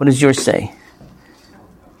What does yours say?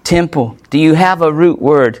 Temple. Do you have a root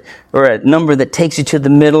word or a number that takes you to the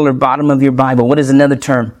middle or bottom of your Bible? What is another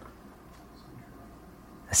term?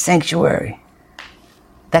 A sanctuary.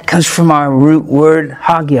 That comes from our root word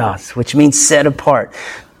hagios, which means set apart.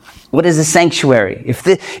 What is a sanctuary?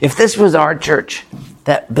 If this was our church,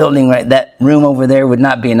 that building right, that room over there would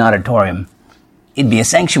not be an auditorium. It'd be a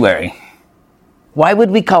sanctuary. Why would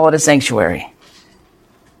we call it a sanctuary?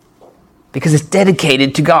 Because it's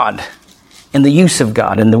dedicated to God and the use of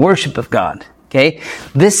God and the worship of God. Okay?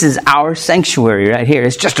 This is our sanctuary right here.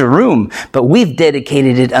 It's just a room, but we've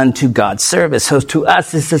dedicated it unto God's service. So to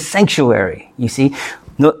us, it's a sanctuary. You see?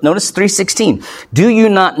 Notice 3:16. Do you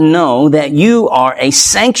not know that you are a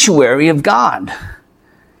sanctuary of God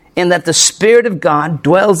and that the Spirit of God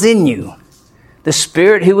dwells in you? The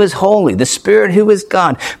Spirit who is holy, the Spirit who is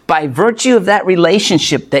God. By virtue of that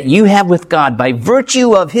relationship that you have with God, by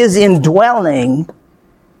virtue of His indwelling,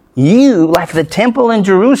 you, like the temple in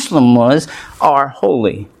Jerusalem was, are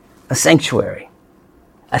holy. A sanctuary.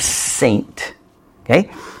 A saint. Okay?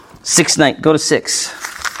 Go to 6.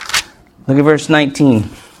 Look at verse 19.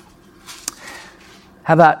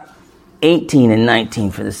 How about 18 and 19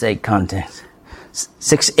 for the sake of context?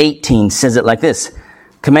 6:18 says it like this.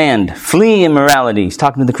 Command, flee immorality. He's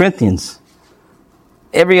talking to the Corinthians.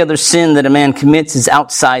 Every other sin that a man commits is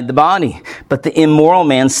outside the body, but the immoral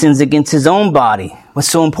man sins against his own body. What's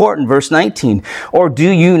so important? Verse 19. Or do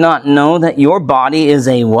you not know that your body is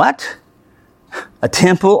a what? A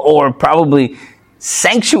temple, or probably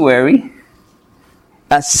sanctuary.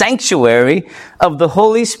 A sanctuary of the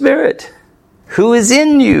Holy Spirit, who is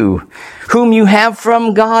in you, whom you have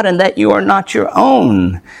from God, and that you are not your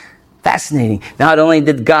own. Fascinating. Not only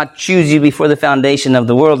did God choose you before the foundation of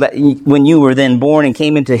the world, that when you were then born and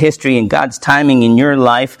came into history in God's timing in your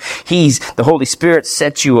life, the Holy Spirit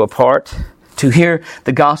set you apart to hear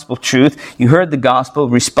the gospel truth. You heard the gospel,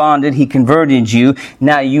 responded, He converted you.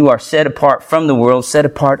 Now you are set apart from the world, set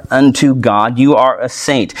apart unto God. You are a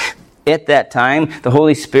saint. At that time, the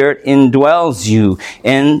Holy Spirit indwells you.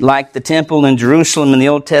 And like the temple in Jerusalem in the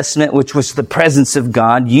Old Testament, which was the presence of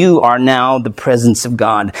God, you are now the presence of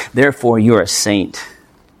God. Therefore, you're a saint.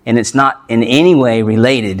 And it's not in any way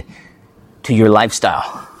related to your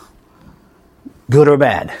lifestyle, good or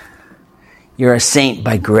bad. You're a saint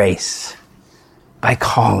by grace, by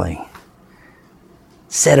calling,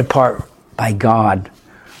 set apart by God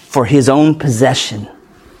for His own possession.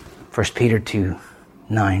 1 Peter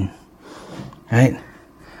 2:9. Right?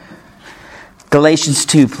 Galatians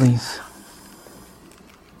 2, please.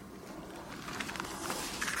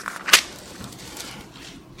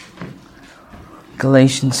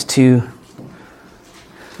 Galatians 2.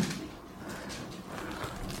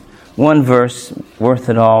 One verse, worth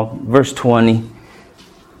it all. Verse 20.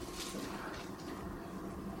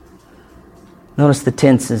 Notice the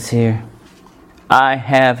tenses here. I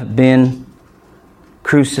have been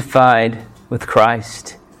crucified with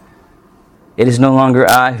Christ. It is no longer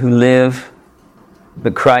I who live,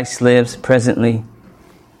 but Christ lives presently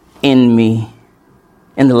in me.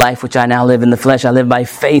 In the life which I now live in the flesh, I live by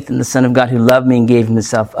faith in the Son of God who loved me and gave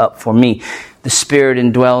Himself up for me. The Spirit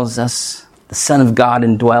indwells us. The Son of God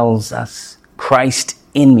indwells us. Christ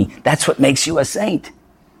in me. That's what makes you a saint.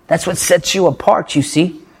 That's what sets you apart, you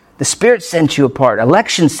see. The Spirit sets you apart.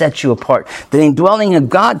 Election sets you apart. The indwelling of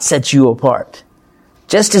God sets you apart.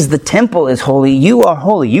 Just as the temple is holy, you are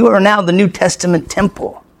holy. You are now the New Testament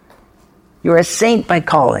temple. You're a saint by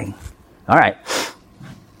calling. All right.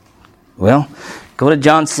 Well, go to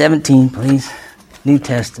John 17, please. New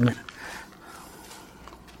Testament.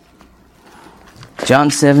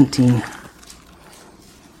 John 17.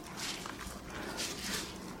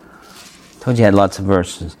 Told you I had lots of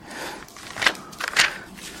verses.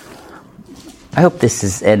 I hope this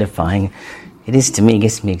is edifying. It is to me. It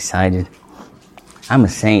gets me excited. I'm a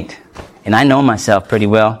saint, and I know myself pretty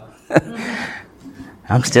well.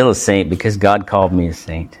 I'm still a saint because God called me a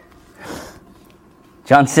saint.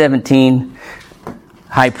 John 17,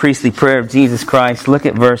 high priestly prayer of Jesus Christ. Look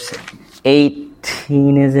at verse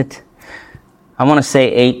 18, is it? I want to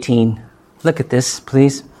say 18. Look at this,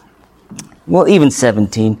 please. Well, even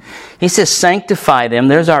 17. He says, sanctify them.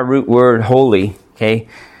 There's our root word, holy, okay?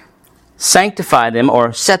 Sanctify them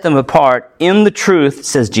or set them apart in the truth,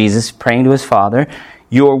 says Jesus, praying to His Father.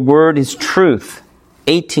 Your word is truth.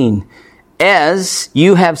 18. As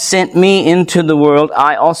you have sent me into the world,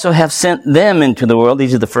 I also have sent them into the world.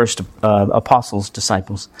 These are the first apostles,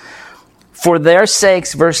 disciples. For their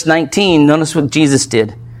sakes, verse 19, notice what Jesus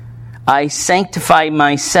did. I sanctify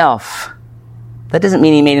myself. That doesn't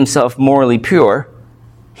mean He made Himself morally pure.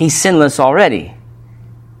 He's sinless already.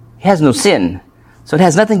 He has no sin. So it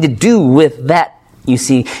has nothing to do with that, you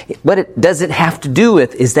see. What it does it have to do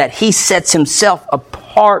with is that he sets himself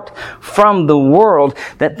apart from the world,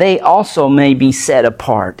 that they also may be set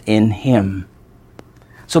apart in him.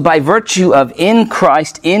 So by virtue of in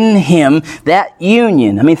Christ, in him, that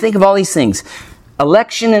union. I mean, think of all these things.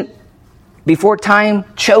 Election before time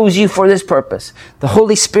chose you for this purpose. The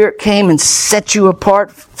Holy Spirit came and set you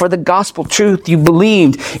apart for the gospel truth you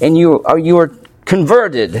believed, and you are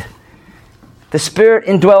converted. The Spirit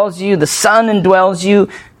indwells you. The Son indwells you.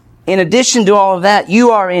 In addition to all of that,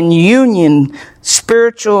 you are in union,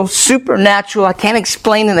 spiritual, supernatural. I can't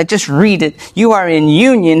explain it. I just read it. You are in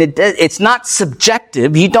union. It's not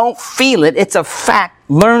subjective. You don't feel it. It's a fact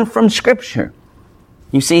learned from Scripture.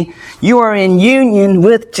 You see, you are in union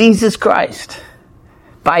with Jesus Christ.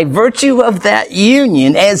 By virtue of that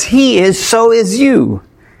union, as he is, so is you.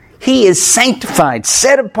 He is sanctified,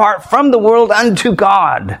 set apart from the world unto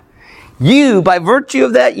God. You, by virtue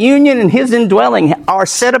of that union and his indwelling, are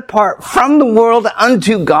set apart from the world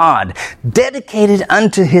unto God, dedicated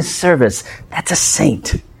unto his service. That's a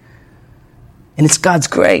saint. And it's God's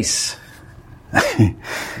grace.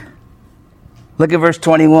 Look at verse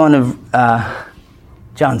 21 of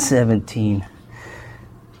John 17.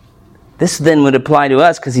 This then would apply to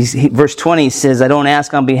us because verse 20 says, I don't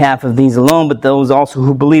ask on behalf of these alone, but those also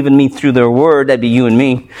who believe in me through their word. That'd be you and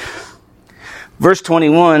me. Verse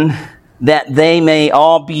 21, that they may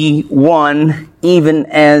all be one, even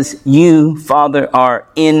as you, Father, are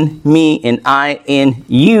in me and I in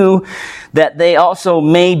you, that they also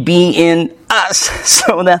may be in us,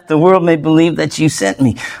 so that the world may believe that you sent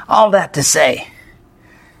me. All that to say,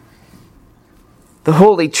 the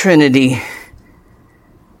Holy Trinity,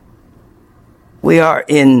 we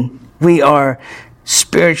are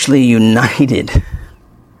spiritually united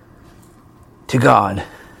to God.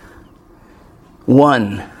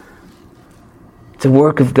 One. The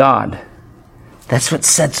work of God. That's what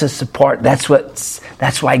sets us apart. That's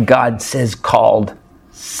why God says called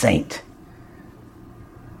saint.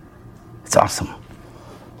 It's awesome.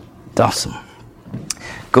 It's awesome.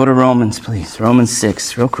 Go to Romans, please. Romans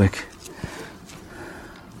 6, real quick.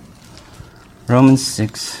 Romans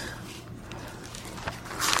 6.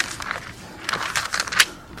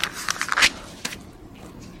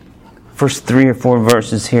 First 3 or 4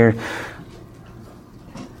 verses here.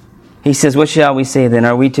 He says, what shall we say then?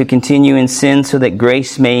 Are we to continue in sin so that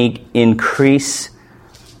grace may increase?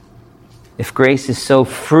 If grace is so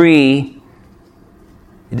free,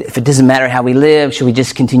 if it doesn't matter how we live, should we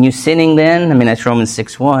just continue sinning then? I mean, that's Romans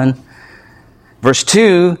 6:1. Verse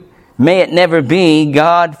 2, may it never be,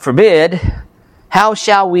 God forbid. How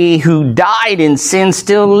shall we who died in sin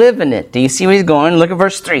still live in it? Do you see where he's going? Look at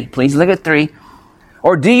verse 3. Please look at 3.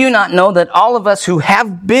 Or do you not know that all of us who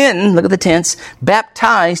have been, look at the tense,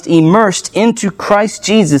 baptized, immersed into Christ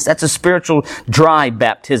Jesus, that's a spiritual dry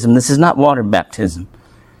baptism. This is not water baptism.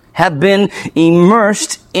 Have been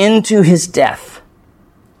immersed into his death.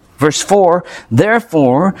 Verse 4,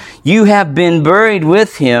 therefore you have been buried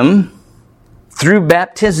with him through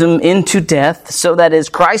baptism into death, so that as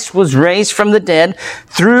Christ was raised from the dead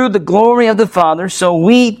through the glory of the Father, so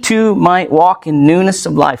we too might walk in newness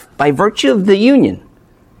of life by virtue of the union.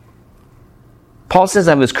 Paul says,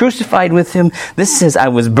 I was crucified with him. This says, I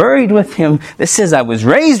was buried with him. This says, I was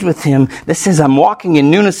raised with him. This says, I'm walking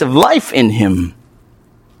in newness of life in him.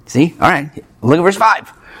 See? All right. Look at verse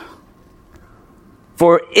 5.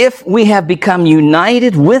 For if we have become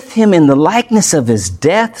united with him in the likeness of his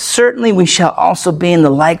death, certainly we shall also be in the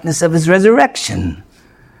likeness of his resurrection.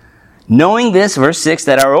 Knowing this, verse 6,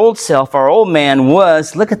 that our old self, our old man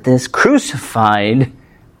was, look at this, crucified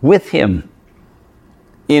with him,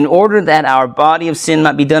 in order that our body of sin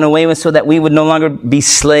might be done away with, so that we would no longer be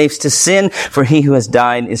slaves to sin, for he who has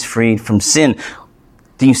died is freed from sin.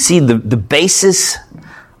 Do you see the basis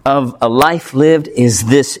of a life lived is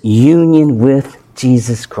this union with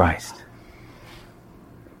Jesus Christ?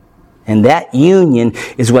 And that union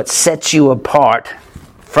is what sets you apart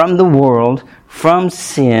from the world, from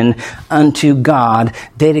sin, unto God,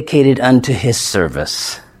 dedicated unto his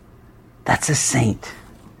service. That's a saint.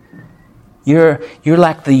 You're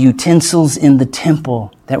like the utensils in the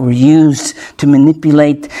temple that were used to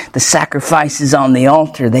manipulate the sacrifices on the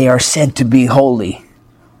altar. They are said to be holy.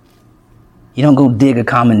 You don't go dig a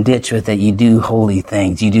common ditch with it. You do holy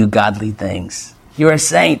things. You do godly things. You're a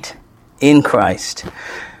saint in Christ.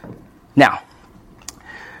 Now,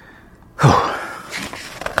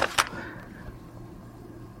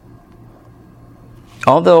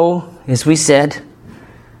 although, as we said,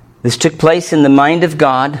 this took place in the mind of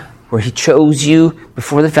God, where he chose you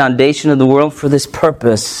before the foundation of the world for this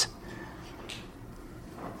purpose,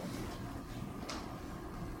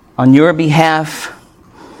 On your behalf,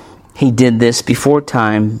 He did this before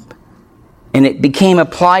time, and it became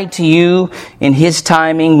applied to you in His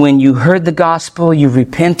timing. When you heard the gospel, you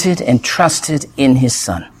repented and trusted in His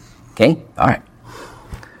Son. Okay? All right.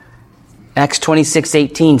 Acts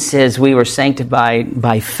 26:18 says we were sanctified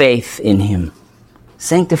by faith in Him.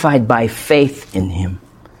 Sanctified by faith in Him.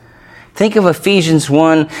 Think of Ephesians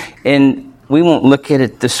 1, and we won't look at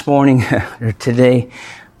it this morning or today.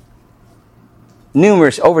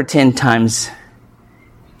 Numerous, over 10 times.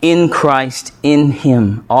 In Christ, in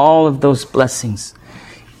Him. All of those blessings.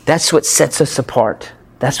 That's what sets us apart.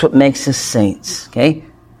 That's what makes us saints. Okay?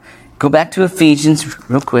 Go back to Ephesians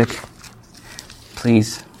real quick.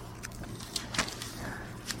 Please.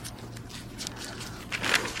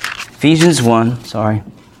 Ephesians 1, sorry.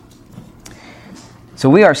 So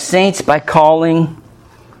we are saints by calling.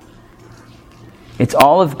 It's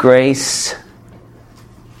all of grace.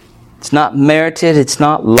 It's not merited. It's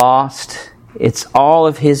not lost. It's all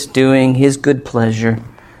of His doing, His good pleasure.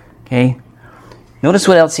 Okay? Notice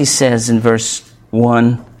what else he says in verse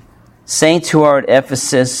 1. Saints who are at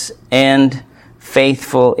Ephesus and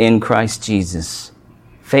faithful in Christ Jesus.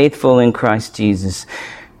 Faithful in Christ Jesus.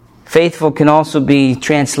 Faithful can also be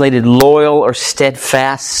translated loyal or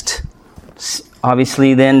steadfast.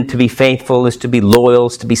 Obviously, then, to be faithful is to be loyal,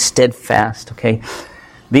 is to be steadfast. Okay?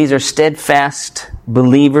 These are steadfast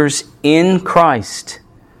believers in Christ.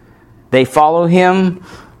 They follow Him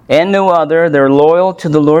and no other. They're loyal to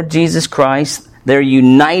the Lord Jesus Christ. They're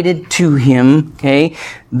united to Him. Okay?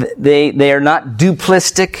 They are not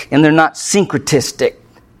duplistic and they're not syncretistic.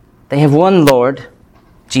 They have one Lord,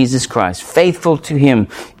 Jesus Christ. Faithful to Him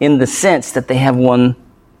in the sense that they have one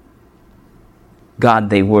God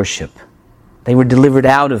they worship. They were delivered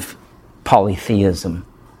out of polytheism.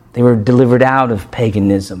 They were delivered out of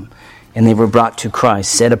paganism. And they were brought to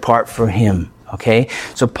Christ, set apart for Him. Okay?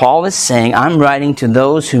 So Paul is saying, I'm writing to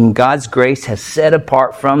those whom God's grace has set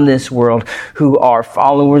apart from this world, who are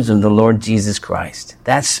followers of the Lord Jesus Christ.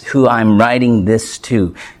 That's who I'm writing this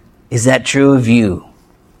to. Is that true of you?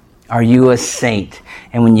 Are you a saint?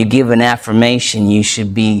 And when you give an affirmation, you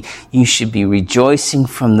should be rejoicing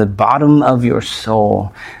from the bottom of your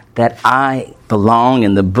soul that I belong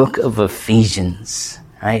in the book of Ephesians,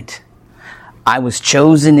 right? I was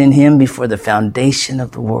chosen in Him before the foundation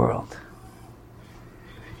of the world.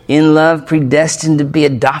 In love, predestined to be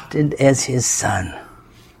adopted as His son.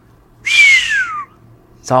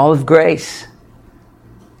 It's all of grace.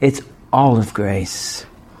 It's all of grace.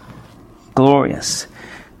 Glorious.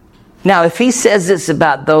 Now, if he says this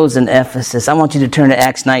about those in Ephesus, I want you to turn to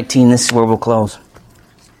Acts 19. This is where we'll close.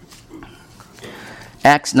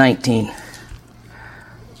 Acts 19.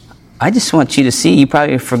 I just want you to see, you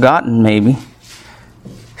probably have forgotten maybe,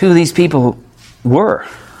 who these people were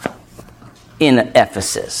in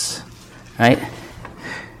Ephesus. Right?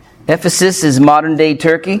 Ephesus is modern-day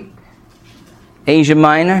Turkey, Asia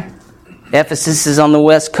Minor. Ephesus is on the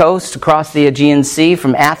west coast, across the Aegean Sea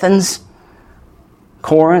from Athens,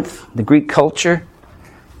 Corinth, the Greek culture.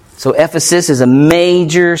 So Ephesus is a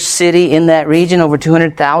major city in that region. Over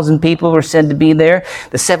 200,000 people were said to be there.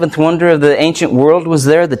 The seventh wonder of the ancient world was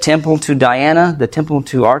there, the temple to Diana, the temple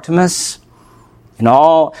to Artemis. And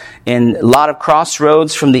a lot of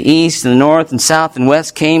crossroads from the east and the north and south and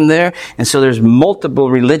west came there. And so there's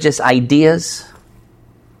multiple religious ideas.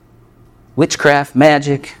 Witchcraft,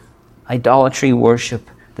 magic, idolatry, worship.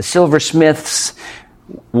 The silversmiths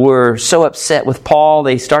were so upset with Paul,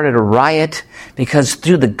 they started a riot because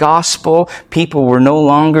through the gospel, people were no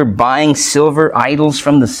longer buying silver idols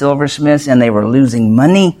from the silversmiths and they were losing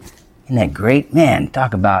money. Isn't that great? Man,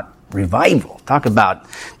 talk about revival. Talk about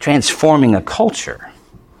transforming a culture.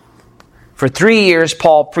 For 3 years,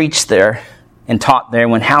 Paul preached there and taught there,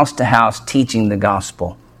 went house to house teaching the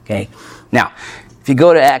gospel. Okay. Now, if you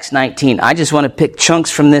go to Acts 19, I just want to pick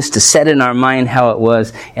chunks from this to set in our mind how it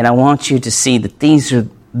was. And I want you to see that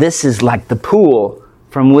this is like the pool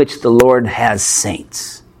from which the Lord has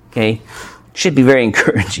saints. Okay? Should be very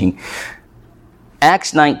encouraging.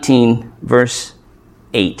 Acts 19, verse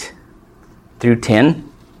 8 through 10.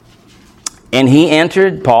 And he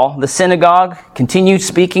entered, Paul, the synagogue, continued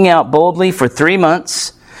speaking out boldly for 3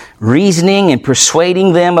 months, reasoning and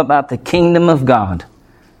persuading them about the kingdom of God.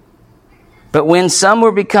 But when some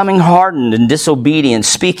were becoming hardened and disobedient,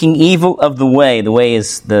 speaking evil of the way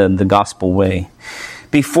is the gospel way,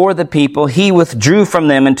 before the people, he withdrew from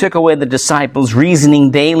them and took away the disciples,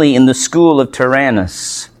 reasoning daily in the school of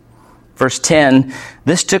Tyrannus. Verse 10,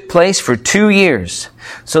 this took place for 2 years,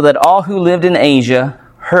 so that all who lived in Asia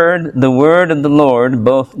heard the word of the Lord,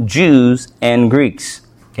 both Jews and Greeks.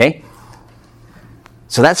 Okay?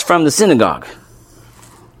 So that's from the synagogue.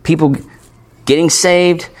 people getting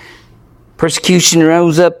saved. Persecution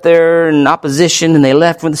rose up there and opposition, and they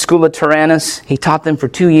left from the school of Tyrannus. He taught them for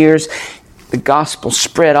 2 years. The gospel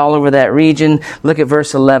spread all over that region. Look at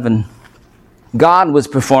verse 11. God was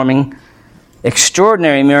performing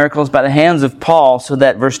extraordinary miracles by the hands of Paul, so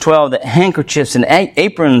that, verse 12, that handkerchiefs and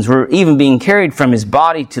aprons were even being carried from his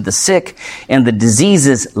body to the sick, and the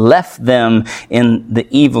diseases left them, and the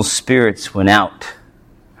evil spirits went out.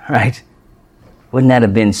 Right? Wouldn't that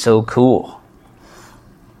have been so cool?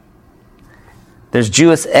 There's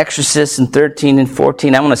Jewish exorcists in 13 and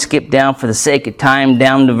 14. I want to skip down for the sake of time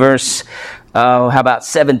down to verse,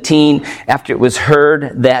 17. After it was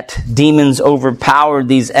heard that demons overpowered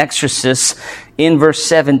these exorcists, in verse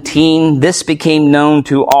 17, this became known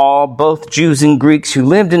to all, both Jews and Greeks who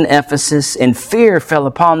lived in Ephesus, and fear fell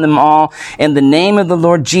upon them all, and the name of the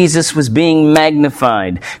Lord Jesus was being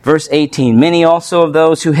magnified. Verse 18, many also of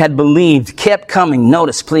those who had believed kept coming,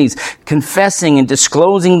 notice please, confessing and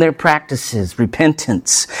disclosing their practices,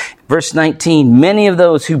 repentance. Verse 19, many of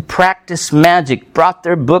those who practiced magic brought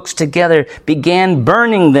their books together, began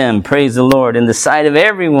burning them, praise the Lord, in the sight of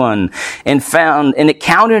everyone, and it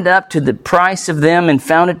counted up to the price of them and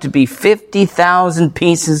found it to be 50,000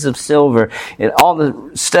 pieces of silver. And all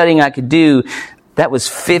the studying I could do, that was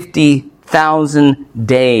 50,000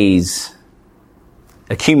 days.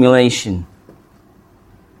 Accumulation,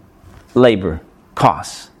 labor,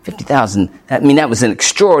 costs. 50,000. That was an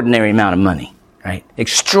extraordinary amount of money. Right?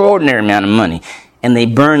 Extraordinary amount of money. And they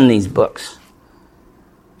burn these books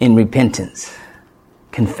in repentance.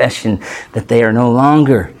 Confession that they are no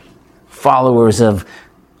longer followers of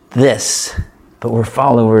this, but we're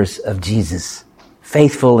followers of Jesus.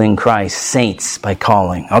 Faithful in Christ, saints by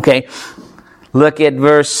calling. Okay? Look at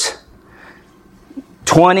verse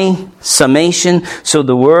 20, summation. So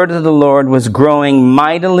the word of the Lord was growing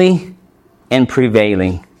mightily and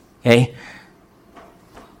prevailing. Okay?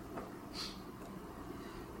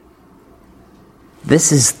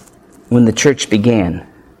 This is when the church began,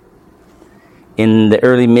 in the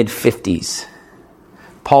early mid-50s.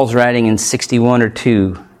 Paul's writing in 61 or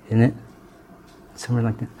 2, isn't it? Somewhere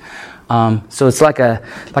like that. So it's like a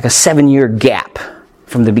 7-year gap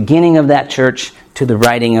from the beginning of that church to the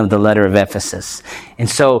writing of the letter of Ephesus. And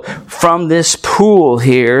so from this pool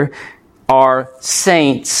here are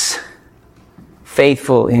saints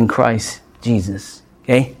faithful in Christ Jesus.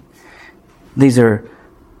 Okay? These are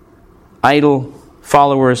idol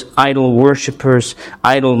followers, idol worshipers,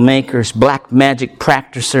 idol makers, black magic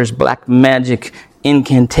practicers, black magic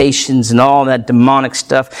incantations, and all that demonic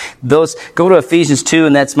stuff. Those, go to Ephesians 2,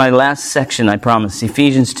 and that's my last section, I promise.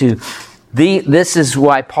 Ephesians 2. This is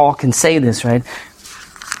why Paul can say this, right?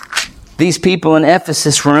 These people in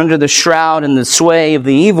Ephesus were under the shroud and the sway of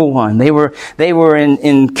the evil one. They were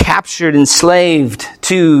captured, enslaved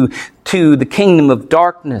to the kingdom of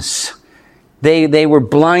darkness. They were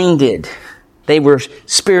blinded. They were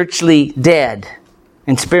spiritually dead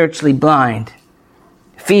and spiritually blind.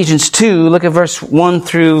 Ephesians 2, look at verse 1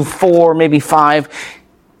 through 4, maybe 5.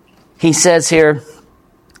 He says here,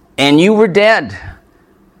 and you were dead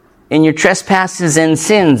in your trespasses and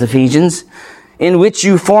sins, Ephesians, in which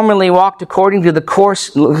you formerly walked according to the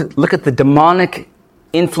course. Look at the demonic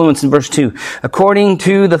influence in verse 2. According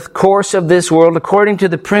to the course of this world, according to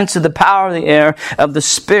the prince of the power of the air, of the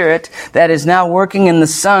spirit that is now working in the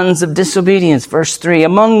sons of disobedience. Verse 3.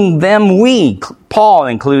 Among them we, Paul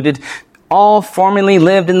included, all formerly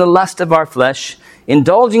lived in the lust of our flesh,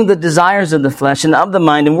 indulging the desires of the flesh and of the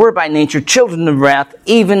mind, and were by nature children of wrath,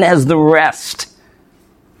 even as the rest.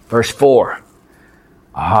 Verse 4.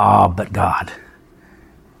 But God,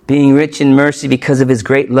 being rich in mercy because of his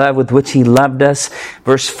great love with which he loved us.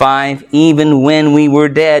 Verse 5, even when we were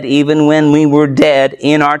dead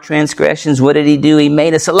in our transgressions, what did he do? He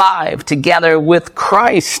made us alive together with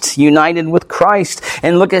Christ, united with Christ.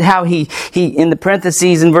 And look at how he in the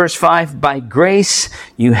parentheses in verse 5, by grace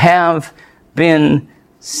you have been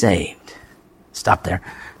saved. Stop there.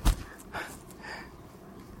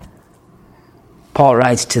 Paul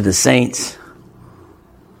writes to the saints,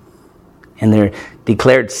 and they're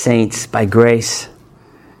declared saints by grace,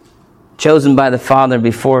 chosen by the Father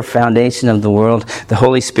before foundation of the world. The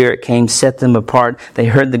Holy Spirit came, set them apart. They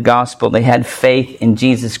heard the gospel. They had faith in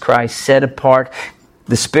Jesus Christ, set apart.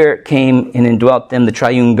 The Spirit came and indwelt them. The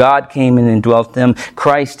triune God came and indwelt them.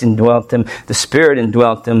 Christ indwelt them. The Spirit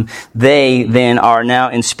indwelt them. They then are now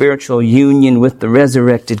in spiritual union with the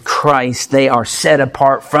resurrected Christ. They are set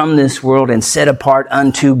apart from this world and set apart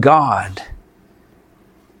unto God.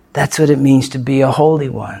 That's what it means to be a holy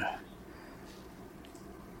one.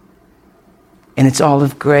 And it's all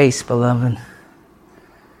of grace, beloved.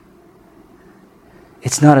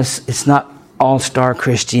 It's not all-star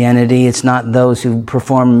Christianity. It's not those who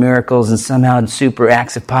perform miracles and somehow super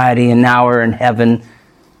acts of piety and now are in heaven.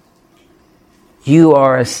 You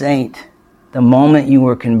are a saint the moment you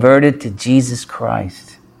were converted to Jesus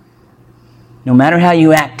Christ. No matter how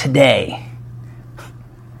you act today,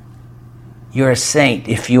 you're a saint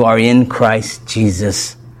if you are in Christ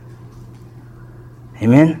Jesus.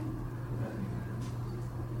 Amen?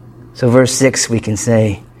 So verse 6 we can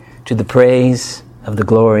say, to the praise of the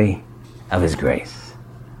glory of His grace.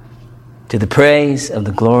 To the praise of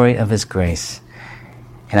the glory of His grace.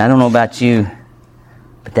 And I don't know about you,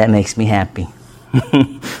 but that makes me happy.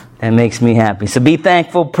 That makes me happy. So be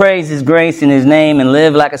thankful, praise His grace in His name, and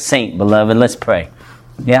live like a saint, beloved. Let's pray.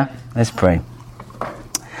 Yeah? Let's pray.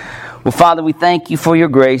 Well, Father, we thank You for Your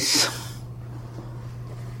grace.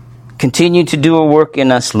 Continue to do a work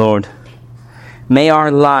in us, Lord. May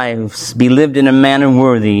our lives be lived in a manner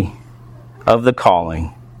worthy of the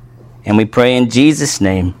calling. And we pray in Jesus'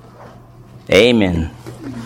 name. Amen.